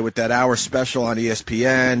about it with that hour special on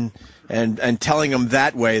ESPN. And telling him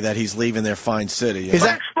that way that he's leaving their fine city.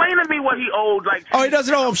 Explain to me what he owed? Like, he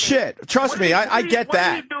doesn't owe him shit. Trust me, I get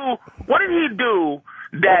that. What did he do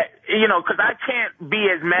that, because I can't be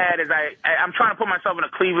as mad as I'm trying to put myself in a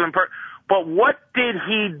Cleveland but what did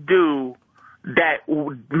he do that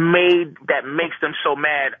makes them so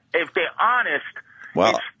mad? If they're honest,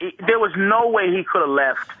 Well, there was no way he could have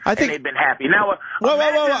left. I think they'd been happy. Now,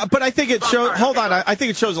 but I think it shows. Hold on, I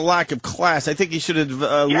think it shows a lack of class. I think he should have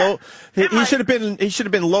he should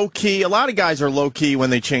have been low key. A lot of guys are low key when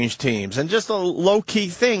they change teams, and just a low key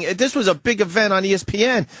thing. This was a big event on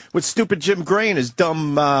ESPN with stupid Jim Gray and his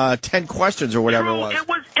dumb 10 questions or whatever it was.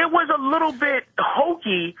 It was a little bit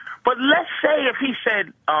hokey, but let's say if he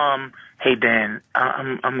said, "Hey Dan,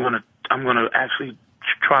 I'm gonna actually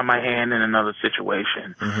try my hand in another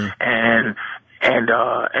situation," and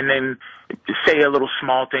then say a little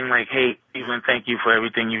small thing like, "Hey, Cleveland, thank you for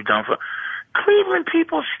everything you've done for." Cleveland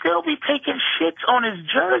people still be taking shits on his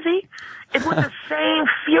jersey. It was the same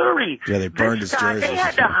fury. Yeah, they burned his jersey. They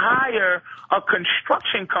had to hire a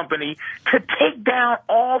construction company to take down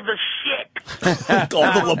all the shit.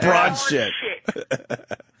 all the LeBron shit.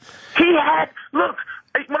 He had, look,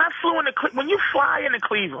 when you fly into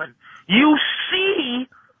Cleveland, you see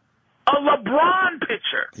a LeBron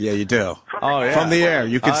picture. Yeah, you do. Yeah. From the air,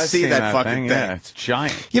 you can see that fucking thing. Yeah, it's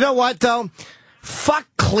giant. You know what, though? Fuck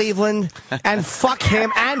Cleveland, and fuck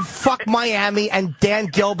him, and fuck Miami, and Dan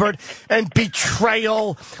Gilbert, and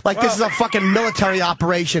betrayal. Like this is a fucking military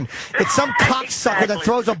operation. It's some cocksucker that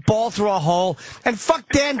throws a ball through a hole. And fuck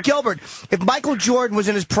Dan Gilbert. If Michael Jordan was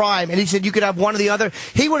in his prime and he said you could have one or the other,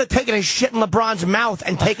 he would have taken his shit in LeBron's mouth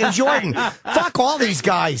and taken Jordan. Fuck all these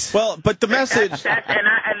guys. Well, but the message... And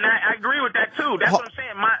I agree with that, too. That's what I'm saying.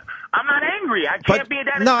 I'm not angry. I can't be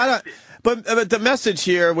that No, I don't. But the message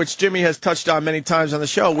here, which Jimmy has touched on many times on the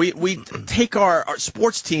show, we take our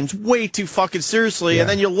sports teams way too fucking seriously, and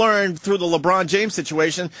then you learn through the LeBron James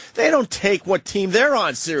situation, they don't take what team they're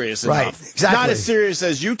on serious enough. Right, exactly. Not as serious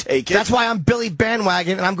as you take it. That's why I'm Billy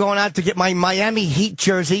Bandwagon, and I'm going out to get my Miami Heat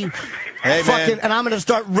jersey. Hey, man. And I'm going to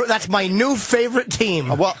start. That's my new favorite team.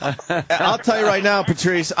 Well, I'll tell you right now,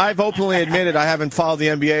 Patrice, I've openly admitted I haven't followed the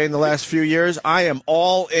NBA in the last few years. I am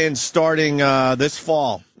all in starting this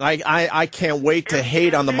fall. I can't wait to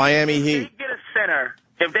hate on the Miami Heat.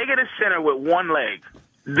 If they get a center with one leg,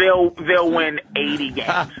 they'll win 80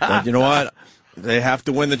 games. But you know what? They have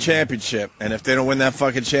to win the championship, and if they don't win that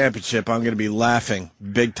fucking championship, I'm going to be laughing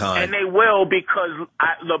big time. And they will, because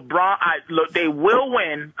they will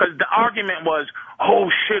win, because the argument was, oh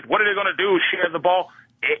shit, what are they going to do? Share the ball?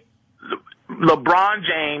 LeBron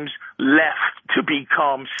James left to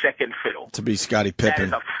become second fiddle. To be Scottie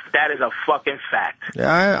Pippen. That is a fucking fact.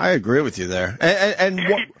 Yeah, I agree with you there. And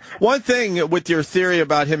one thing with your theory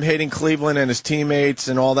about him hating Cleveland and his teammates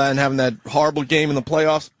and all that and having that horrible game in the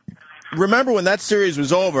playoffs, remember when that series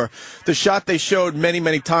was over, the shot they showed many,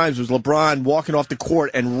 many times was LeBron walking off the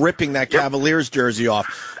court and ripping that Cavaliers jersey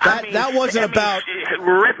off. That wasn't about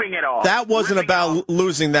ripping it off. That wasn't about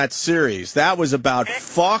losing that series. That was about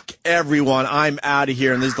fuck everyone. I'm out of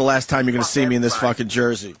here, and this is the last time you're going to see me in this fucking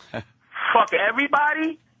jersey. Fuck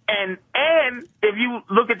everybody. And if you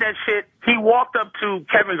look at that shit, he walked up to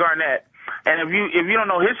Kevin Garnett, and if you don't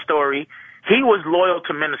know his story, he was loyal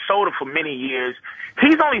to Minnesota for many years.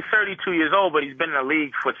 He's only 32 years old, but he's been in the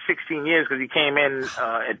league for 16 years because he came in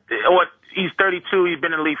he's 32. He's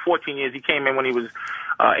been in the league 14 years. He came in when he was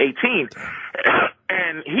 18.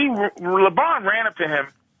 And LeBron ran up to him,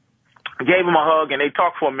 gave him a hug, and they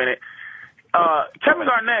talked for a minute. Kevin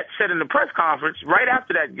Garnett said in the press conference right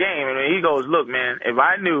after that game, and he goes, look, man, if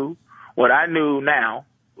I knew what I knew now,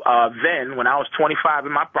 then when I was 25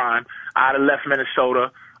 in my prime, I'd have left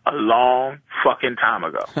Minnesota a long fucking time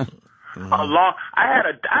ago. I had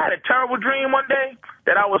a terrible dream one day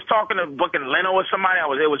that I was talking to fucking Leno or somebody.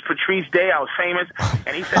 It was Patrice Day. I was famous,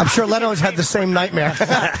 and he said, I'm sure Leno's had the same nightmare.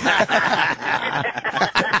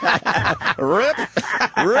 Rip.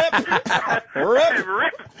 And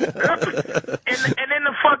in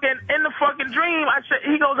the fucking dream, I said,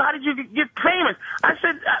 he goes, how did you get famous? I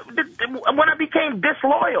said, when I became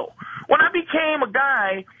disloyal, when I became a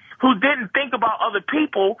guy who didn't think about other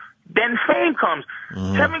people, then fame comes.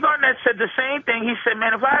 Kevin Garnett said the same thing. He said,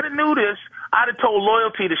 man, if I had knew this, I'd have told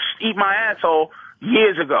loyalty to eat my asshole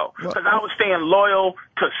years ago, because I was staying loyal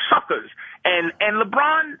to suckers. And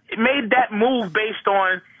LeBron made that move based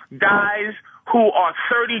on guys who are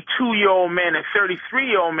 32-year-old men and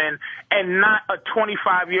 33-year-old men, and not a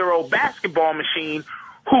 25-year-old basketball machine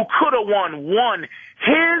who could have won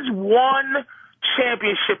his one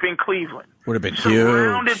championship in Cleveland. Would have been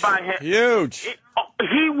surrounded huge. by him. Huge.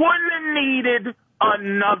 He wouldn't have needed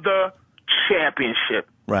another championship.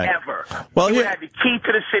 Right. Ever. Well, he would have the key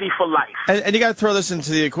to the city for life. And you got to throw this into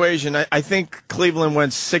the equation. I think Cleveland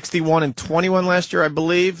went 61-21 last year, I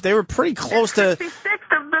believe. They were pretty close to 66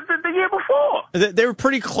 the year before. They were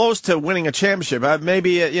pretty close to winning a championship.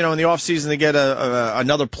 Maybe, in the offseason they get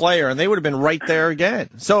another player, and they would have been right there again.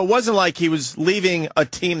 So it wasn't like he was leaving a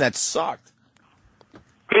team that sucked.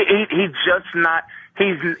 He just not.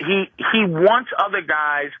 He wants other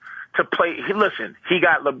guys to play. Listen, he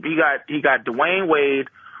got Dwayne Wade,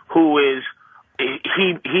 who is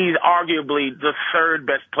he's arguably the third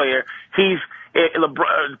best player.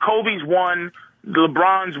 Kobe's 1,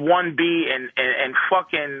 LeBron's 1B, and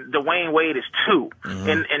fucking Dwayne Wade is 2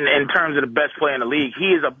 in terms of the best player in the league.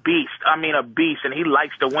 He is a beast. I mean, a beast, and he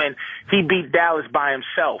likes to win. He beat Dallas by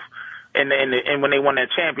himself. And when they won that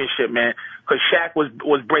championship, man, because Shaq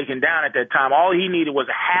was breaking down at that time. All he needed was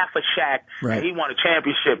a half a Shaq, and he won a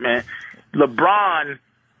championship, man. LeBron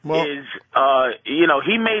is,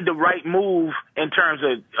 he made the right move in terms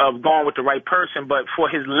of going with the right person, but for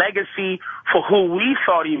his legacy, for who we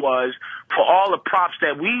thought he was, for all the props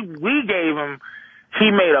that we gave him, he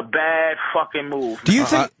made a bad fucking move. Do you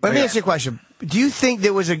think? Let me ask you a question. Do you think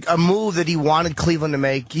there was a move that he wanted Cleveland to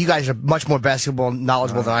make? You guys are much more basketball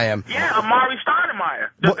knowledgeable than I am. Yeah, Amari Stoudemire,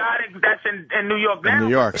 the guy that's in New York now. In New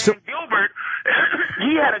York. So Gilbert,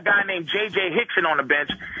 he had a guy named J.J. Hickson on the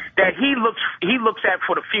bench that he looks at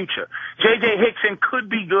for the future. J.J. Hickson could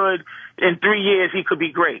be good in 3 years. He could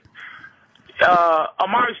be great.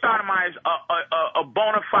 Amari Stoudemire is a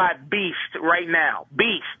bona fide beast right now.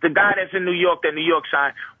 Beast. The guy that's in New York, that New York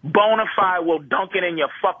signed. Bona fide, will dunk it in your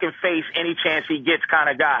fucking face any chance he gets kind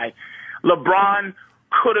of guy. LeBron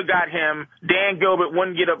could have got him. Dan Gilbert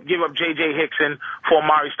wouldn't give up J.J. Hickson for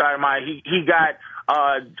Amari Stoudemire. He got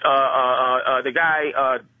the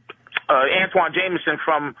guy Antoine Jameson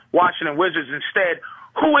from Washington Wizards instead,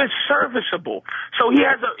 who is serviceable. So he's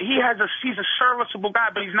a serviceable guy,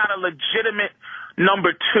 but he's not a legitimate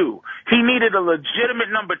number 2. He needed a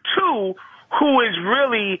legitimate number 2 who is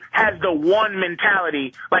really has the one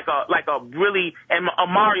mentality, like a really, and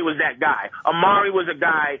Amari was that guy. Amari was a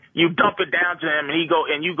guy, you dump it down to him and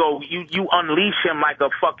you unleash him like a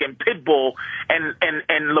fucking pit bull, and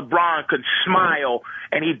LeBron could smile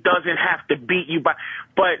and he doesn't have to beat you but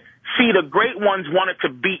see, the great ones wanted to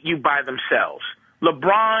beat you by themselves.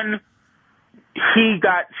 LeBron, he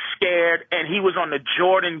got scared, and he was on the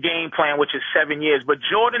Jordan game plan, which is 7 years. But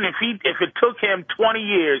Jordan, if it took him 20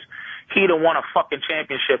 years, he'd have won a fucking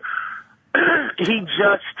championship.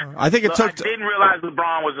 I think it took. I didn't realize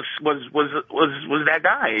LeBron was that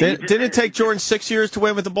guy. Didn't it take Jordan 6 years to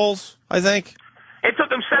win with the Bulls? I think it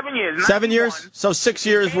took him 7 years. 7 years, so 6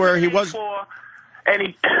 years where he was. And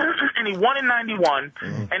he won in 91.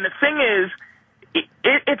 And the thing is,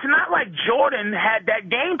 it's not like Jordan had that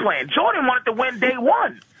game plan. Jordan wanted to win day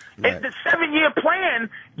one. Right. It's the 7-year plan.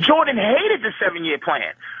 Jordan hated the 7-year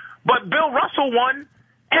plan. But Bill Russell won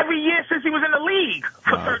every year since he was in the league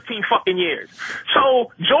for 13 fucking years.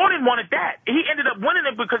 So Jordan wanted that. He ended up winning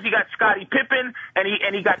it because he got Scottie Pippen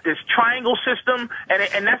and he got this triangle system,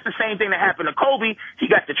 and that's the same thing that happened to Kobe. He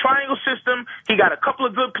got the triangle system. He got a couple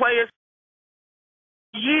of good players.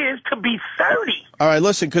 Years to be 30. All right,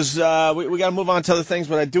 listen, because we got to move on to other things,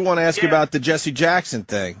 but I do want to ask you about the Jesse Jackson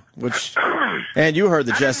thing, which, and you heard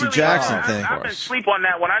the Jesse Jackson thing. I've been asleep on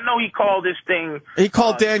that one. I know he called this thing. He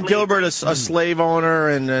called Dan Gilbert a slave owner,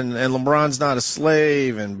 and LeBron's not a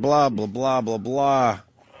slave, and blah, blah, blah, blah, blah.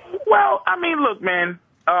 Well, I mean, look, man,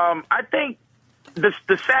 I think the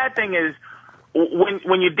sad thing is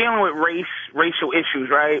when you're dealing with racial issues,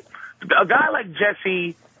 right? A guy like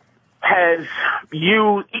Jesse has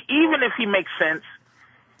used, even if he makes sense,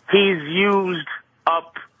 he's used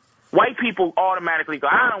up. White people automatically go,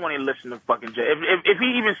 I don't want to listen to fucking Jay. If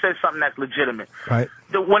he even says something that's legitimate. Right.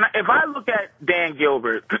 If I look at Dan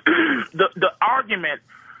Gilbert, the argument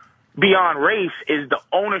beyond race is the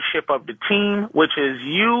ownership of the team, which is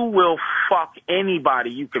you will fuck anybody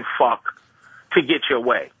you can fuck to get your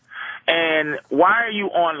way. And why are you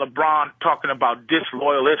on LeBron talking about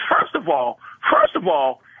disloyalists? First of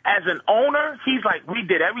all, as an owner, he's like, we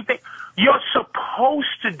did everything. You're supposed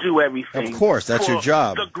to do everything. Of course, that's your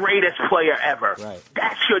job. The greatest player ever. Right.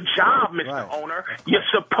 That's your job, Mr. Owner. You're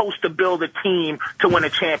supposed to build a team to win a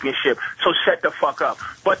championship. So set the fuck up.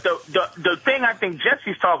 But the thing I think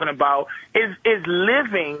Jesse's talking about is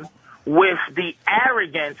living with the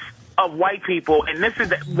arrogance of white people, and this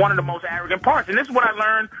is one of the most arrogant parts. And this is what I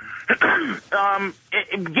learned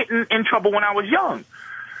getting in trouble when I was young.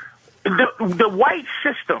 The white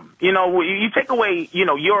system, you take away,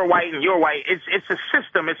 you're white and you're white. It's a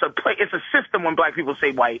system. It's a system when black people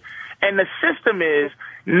say white, and the system is,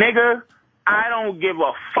 nigga, I don't give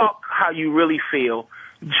a fuck how you really feel.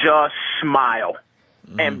 Just smile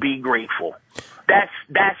and be grateful. That's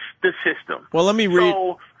the system. Well, let me read.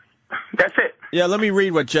 So that's it. Yeah, let me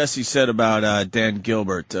read what Jesse said about Dan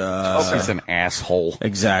Gilbert. He's an asshole.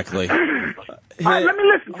 Exactly. Let me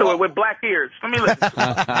listen to it with black ears. Let me listen.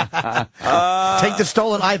 Take the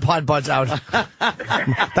stolen iPod buds out.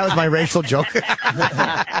 That was my racial joke.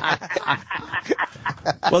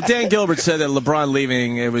 Well, Dan Gilbert said that LeBron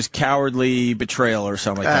leaving, it was cowardly betrayal or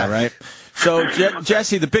something like that, right? So,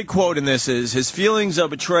 Jesse, the big quote in this is, his feelings of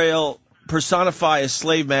betrayal personify a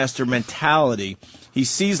slave master mentality. He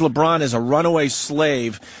sees LeBron as a runaway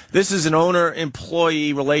slave. This is an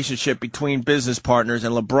owner-employee relationship between business partners,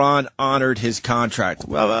 and LeBron honored his contract.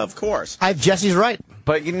 Well, of course. Jesse's right.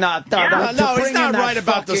 But you're not. No, he's not right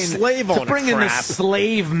about the slave owner. To bring in the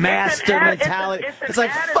slave master mentality. It's like,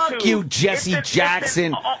 fuck you, Jesse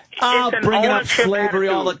Jackson. Bringing up slavery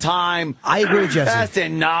all the time. I agree with Jesse. That's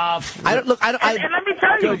enough. And let me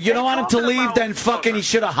tell you. You don't want him to leave, then fucking he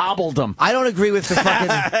should have hobbled him. I don't agree with the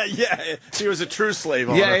fucking... Yeah, he was a true slave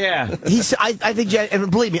owner. Yeah. I think, and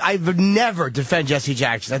believe me, I've never defend Jesse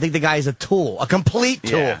Jackson. I think the guy is a tool, a complete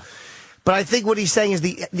tool. Yeah. But I think what he's saying is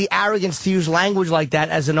the arrogance to use language like that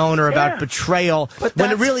as an owner about betrayal,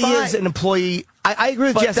 when it really is an employee. I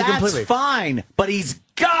agree with Jesse completely. That's fine, but he's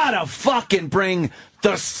gotta fucking bring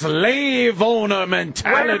the slave owner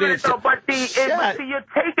mentality. Wait a minute, see, you're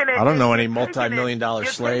taking it. I don't know any multi-million-dollar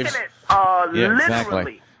slaves. Literally.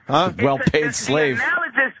 Exactly. Huh? Well-paid slave.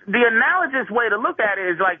 The analogous way to look at it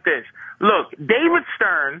is like this. Look, David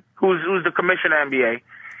Stern, who's the commissioner of the NBA,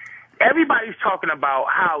 everybody's talking about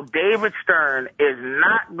how David Stern is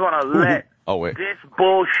not going to let this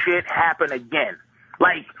bullshit happen again.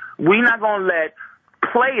 Like, we're not going to let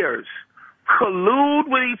players collude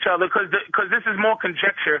with each other, because this is more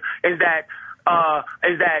conjecture, is that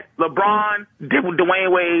LeBron,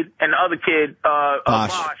 Dwayne Wade, and the other kid,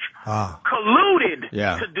 Bosh, colluded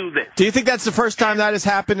to do this. Do you think that's the first time that has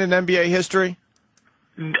happened in NBA history?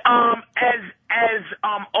 As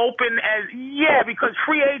open as, because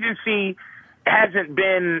free agency hasn't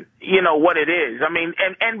been, what it is. I mean,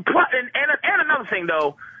 and another thing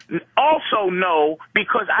though, also know,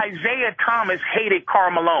 because Isaiah Thomas hated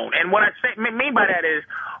Karl Malone, and what I mean by that is,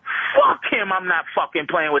 fuck him, I'm not fucking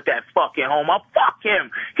playing with that fucking homo. Fuck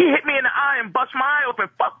him. He hit me in the eye and bust my eye open.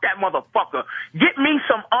 Fuck that motherfucker. Get me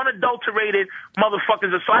some unadulterated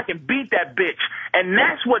motherfuckers so I can beat that bitch. And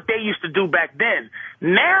that's what they used to do back then.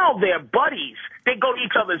 Now they're buddies. They go to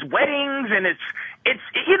each other's weddings, and it's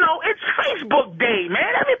Facebook Day,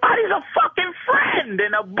 man. Everybody's a fucking friend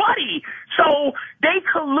and a buddy. So they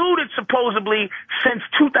colluded supposedly since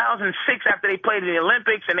 2006 after they played in the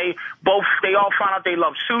Olympics, and they all found out they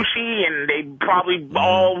love sushi, and they probably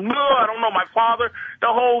all, I don't know, my father, the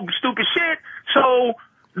whole stupid shit. So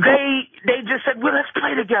they just said, well, let's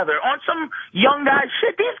play together on some young guy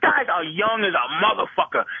shit. These guys are young as a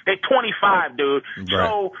motherfucker. They're 25, dude.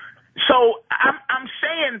 Right. So I'm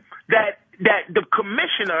saying that the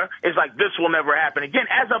commissioner is like, this will never happen again.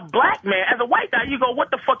 As a black man, as a white guy, you go, what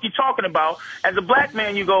the fuck you talking about? As a black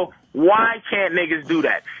man, you go, why can't niggas do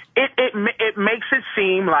that? It makes it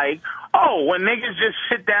seem like, when niggas just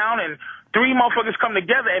sit down and three motherfuckers come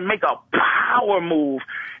together and make a power move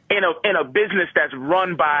in a business that's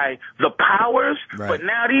run by the powers, right. But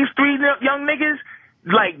now these three young niggas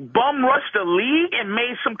like bum rushed the league and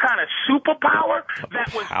made some kind of superpower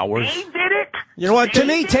that was they did it. You know what? To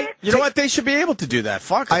me, you know what? They should be able to do that.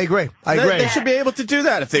 Fuck. I agree. They should be able to do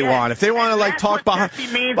that if they want. If they want to like talk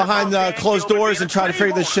behind closed doors and try to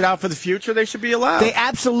figure this shit out for the future, they should be allowed. They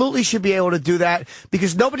absolutely should be able to do that,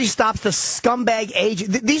 because nobody stops the scumbag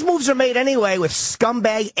agent. These moves are made anyway with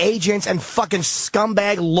scumbag agents and fucking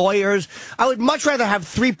scumbag lawyers. I would much rather have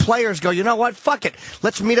three players go, you know what? Fuck it.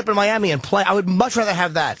 Let's meet up in Miami and play. I would much rather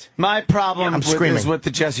have that. My problem is with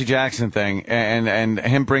the Jesse Jackson thing and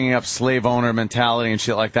him bringing up slave owner mentality and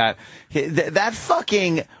shit like that. That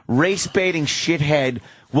fucking race-baiting shithead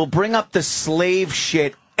will bring up the slave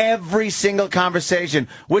shit every single conversation,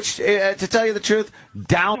 which, to tell you the truth,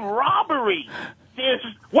 robbery.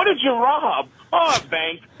 What did you rob? Oh, a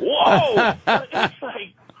bank. Whoa. It's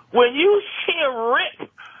like, when you see a rip,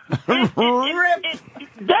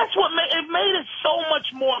 that's what made it so much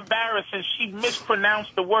more embarrassing. She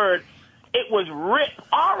mispronounced the word. It was rip.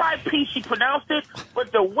 R.I.P. She pronounced it,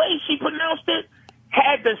 but the way she pronounced it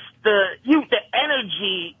had the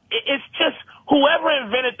energy. It's just whoever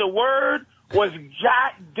invented the word was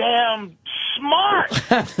goddamn smart.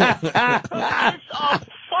 It's a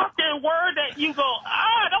fucking word that you go,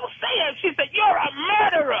 don't say it. She said, you're a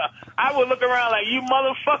murderer. I would look around like, you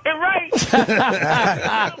motherfucking right. This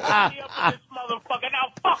motherfucker,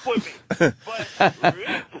 now fuck with me.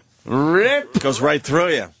 But rip goes right through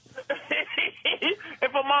you.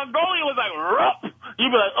 If a Mongolian was like, rup,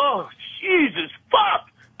 you'd be like, oh, shit. Jesus, fuck.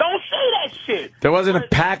 Don't say that shit. There wasn't a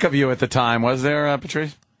pack of you at the time, was there,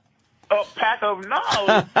 Patrice? A pack of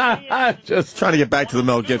no. Just trying to get back to the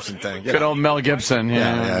Mel Gibson thing. Good old Mel Gibson.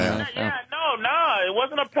 Yeah, no. It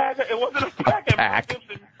wasn't a pack. It wasn't a pack. Mel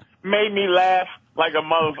Gibson made me laugh like a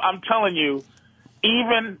mother. I'm telling you,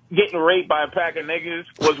 even getting raped by a pack of niggas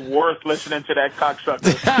was worth listening to that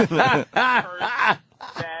cocksucker.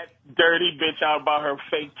 That dirty bitch out about her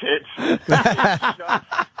fake tits.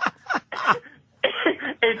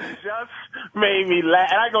 It just made me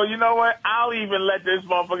laugh. And I go, you know what? I'll even let this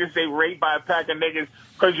motherfucker say raped by a pack of niggas.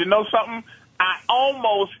 Because you know something? I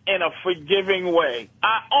almost, in a forgiving way,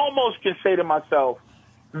 I almost can say to myself,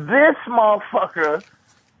 this motherfucker,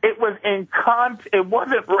 it wasn't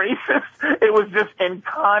racist. It was just in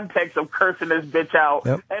context of cursing this bitch out.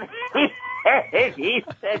 Yep. And he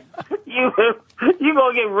said, you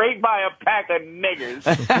gonna get raped by a pack of niggers,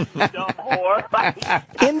 dumb whore. Like,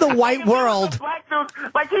 in the white world. Black dudes,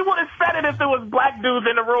 like he would have said it if there was black dudes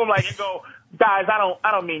in the room, like, and go, guys, I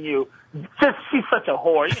don't mean you. Just, she's such a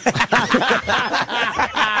whore.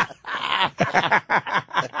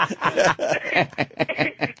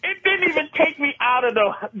 It didn't even take me out of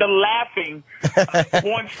the laughing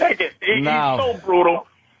 1 second. He's so brutal.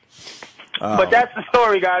 But that's the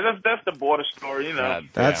story, guys. That's the border story, you know.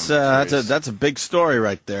 That's a big story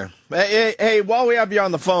right there. Hey, while we have you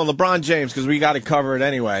on the phone, LeBron James, because we got to cover it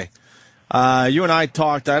anyway. You and I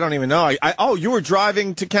talked. I don't even know. You were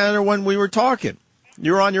driving to Canada when we were talking.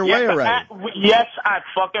 You were on your way already. Yes, I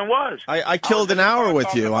fucking was. I killed an hour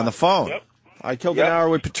with you on the phone. Yep. I killed an hour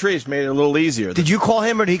with Patrice, made it a little easier. Did you call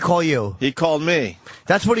him or did he call you? He called me.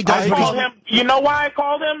 That's what he does. I called him. You know why I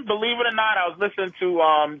called him? Believe it or not, I was listening to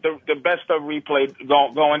the best of replay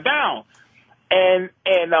going down, and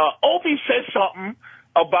Opie said something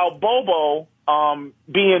about Bobo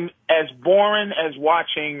being as boring as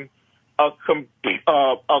watching a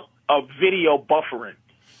video buffering,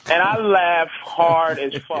 and I laughed hard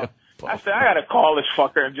as fuck. I said, I got to call this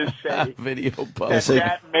fucker and just say, video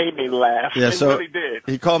that made me laugh. Yeah, it really did.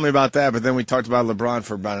 He called me about that, but then we talked about LeBron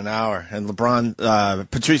for about an hour. And LeBron,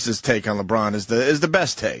 Patrice's take on LeBron is the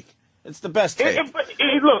best take. It's the best take.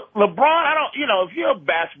 Look, LeBron, if you're a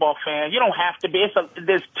basketball fan, you don't have to be.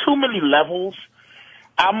 There's too many levels.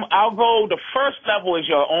 I'll go, the first level is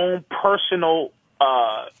your own personal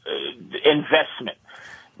investment.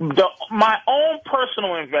 My own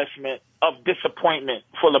personal investment of disappointment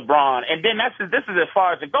for LeBron, and then this is as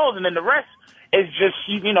far as it goes, and then the rest is just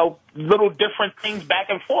little different things back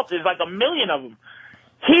and forth. There's like a million of them.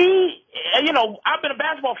 I've been a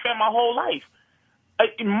basketball fan my whole life.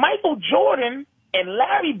 Michael Jordan and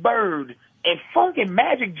Larry Bird and fucking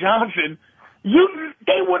Magic Johnson,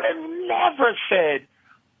 they would have never said,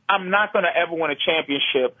 "I'm not going to ever win a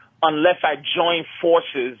championship unless I join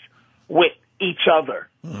forces with each other."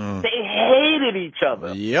 They hated each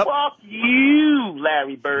other. Yep. Fuck you,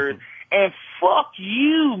 Larry Bird, and fuck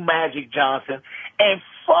you, Magic Johnson, and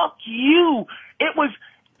fuck you. It was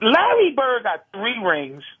Larry Bird got 3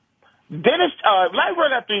 rings. Larry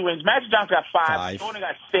Bird got 3 rings. Magic Johnson got 5. Jordan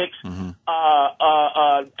got 6.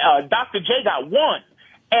 Dr. J got 1.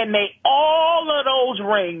 And all of those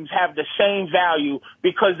rings have the same value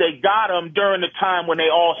because they got them during the time when they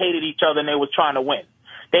all hated each other and they were trying to win.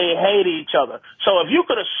 They hated each other. So if you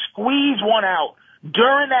could have squeezed one out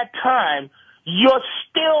during that time, you're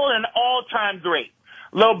still an all-time great.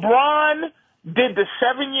 LeBron did the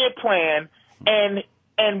 7-year plan,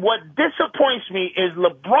 and what disappoints me is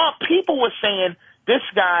LeBron, people were saying this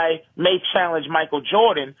guy may challenge Michael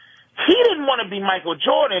Jordan. He didn't want to be Michael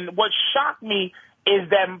Jordan. What shocked me is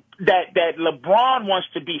that LeBron wants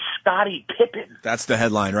to be Scottie Pippen. That's the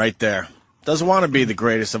headline right there. Doesn't want to be the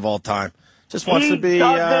greatest of all time. Just wants to be,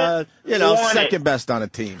 second best on a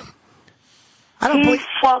team. He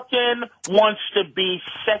fucking wants to be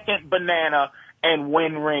second banana and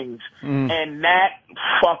win rings. And that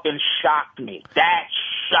fucking shocked me. That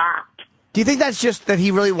shocked. Do you think that's just that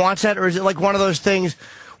he really wants that, or is it like one of those things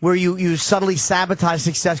where you subtly sabotage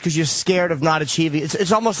success because you're scared of not achieving?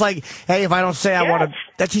 It's almost like, hey, if I don't say I want to,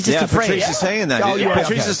 that he's just afraid. Patrice is saying that.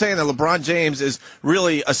 Patrice is saying that LeBron James is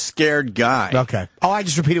really a scared guy. Okay. Oh, I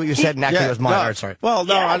just repeated what you said, and actually it was mine. All right, sorry. Well,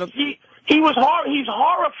 no, I don't. He's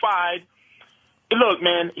horrified. Look,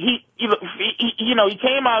 man, he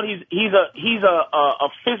came out. He's a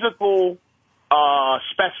physical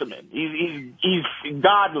specimen. He's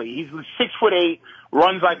godly. He's 6'8",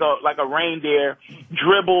 runs like a reindeer,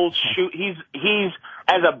 dribbles, shoot. He's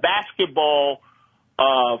as a basketball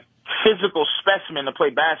physical specimen to play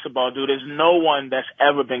basketball, dude. There's no one that's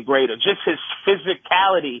ever been greater. Just his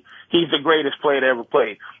physicality, he's the greatest player that ever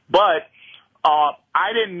played. But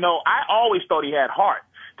I didn't know. I always thought he had heart.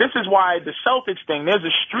 This is why the Celtics thing, there's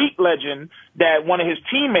a street legend that one of his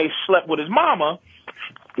teammates slept with his mama,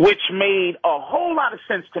 which made a whole lot of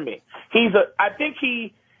sense to me. I think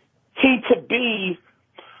he to be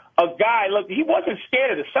a guy, look, he wasn't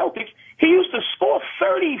scared of the Celtics. He used to score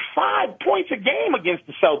 35 points a game against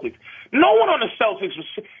the Celtics. No one on the Celtics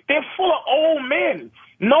they're full of old men.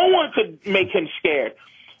 No one could make him scared.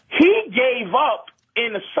 He gave up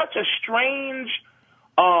in such a strange,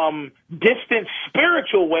 distant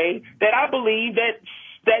spiritual way that I believe that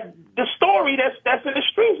the story that's in the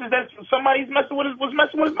streets is that somebody's was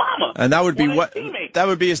messing with his mama. And that would be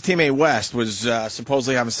his teammate West was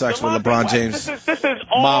supposedly having sex with LeBron James. This is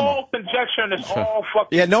all conjecture and it's all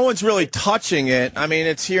fucking. Yeah, no one's really touching it. I mean,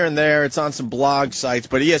 it's here and there. It's on some blog sites,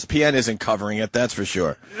 but ESPN isn't covering it. That's for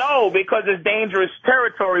sure. No, because it's dangerous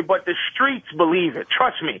territory. But the streets believe it.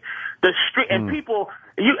 Trust me. The street and people.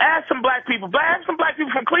 You ask some black people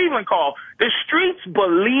from Cleveland call. The streets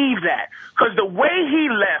believe that. Because the way he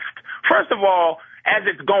left, first of all, as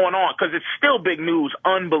it's going on, because it's still big news,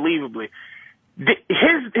 unbelievably,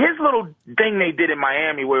 his little thing they did in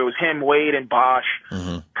Miami where it was him, Wade, and Bosh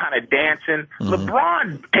kind of dancing.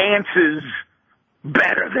 LeBron dances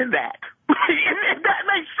better than that. If that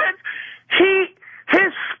makes sense.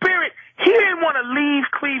 His spirit, he didn't want to leave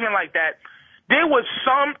Cleveland like that. There was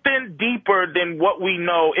something deeper than what we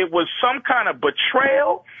know. It was some kind of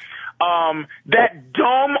betrayal. That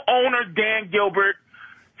dumb owner, Dan Gilbert,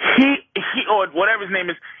 he or whatever his name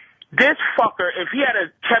is, this fucker, if he had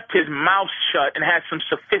kept his mouth shut and had some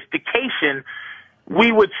sophistication,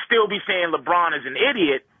 we would still be saying LeBron is an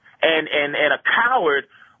idiot and a coward.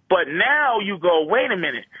 But now you go, wait a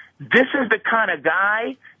minute. This is the kind of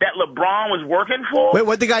guy that LeBron was working for? Wait,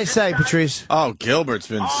 what'd the guy say, Patrice? Oh, Gilbert's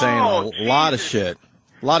been saying a lot of shit.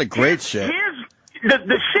 A lot of great shit.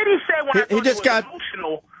 The shit he said when I thought he was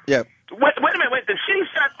emotional. Yeah. Wait a minute. The shit he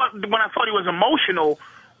said when I thought he was emotional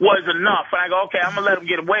was enough. And I go, okay, I'm going to let him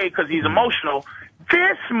get away because he's emotional.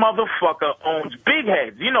 This motherfucker owns Big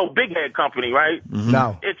Heads. You know Big Head Company, right?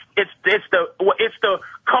 No. It's the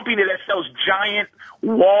company that sells giant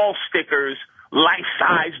wall stickers,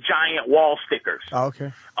 life-size giant wall stickers. Oh,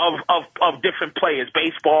 okay. Of different players.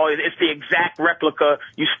 Baseball, it's the exact replica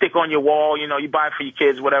you stick on your wall, you buy it for your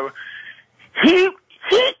kids, whatever. He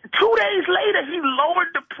 2 days later, he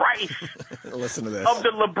lowered the price Listen to this. of the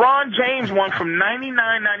LeBron James one from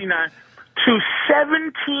 $99.99 to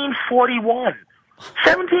 $17.41.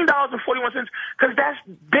 $17.41, because that's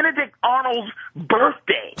Benedict Arnold's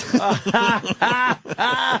birthday.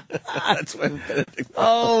 That's when Benedict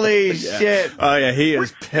Holy shit. Oh, yeah, he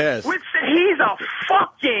is pissed. He's a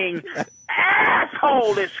fucking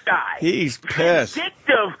asshole, this guy. He's pissed.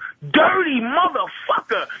 Vindictive, dirty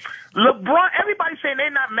motherfucker. LeBron, everybody's saying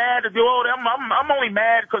they're not mad. I'm only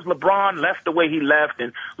mad because LeBron left the way he left.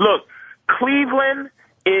 And look, Cleveland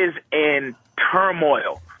is in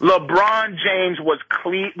turmoil. LeBron James was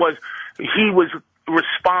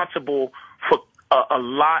responsible for a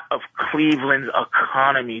lot of Cleveland's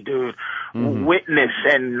economy, dude. Witness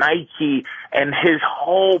and Nike and his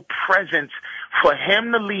whole presence, for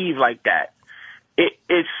him to leave like that,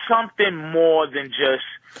 it's something more than just,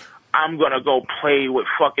 I'm going to go play with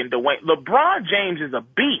fucking Dwayne. LeBron James is a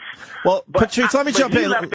beast. Well, Patrice, let me jump in.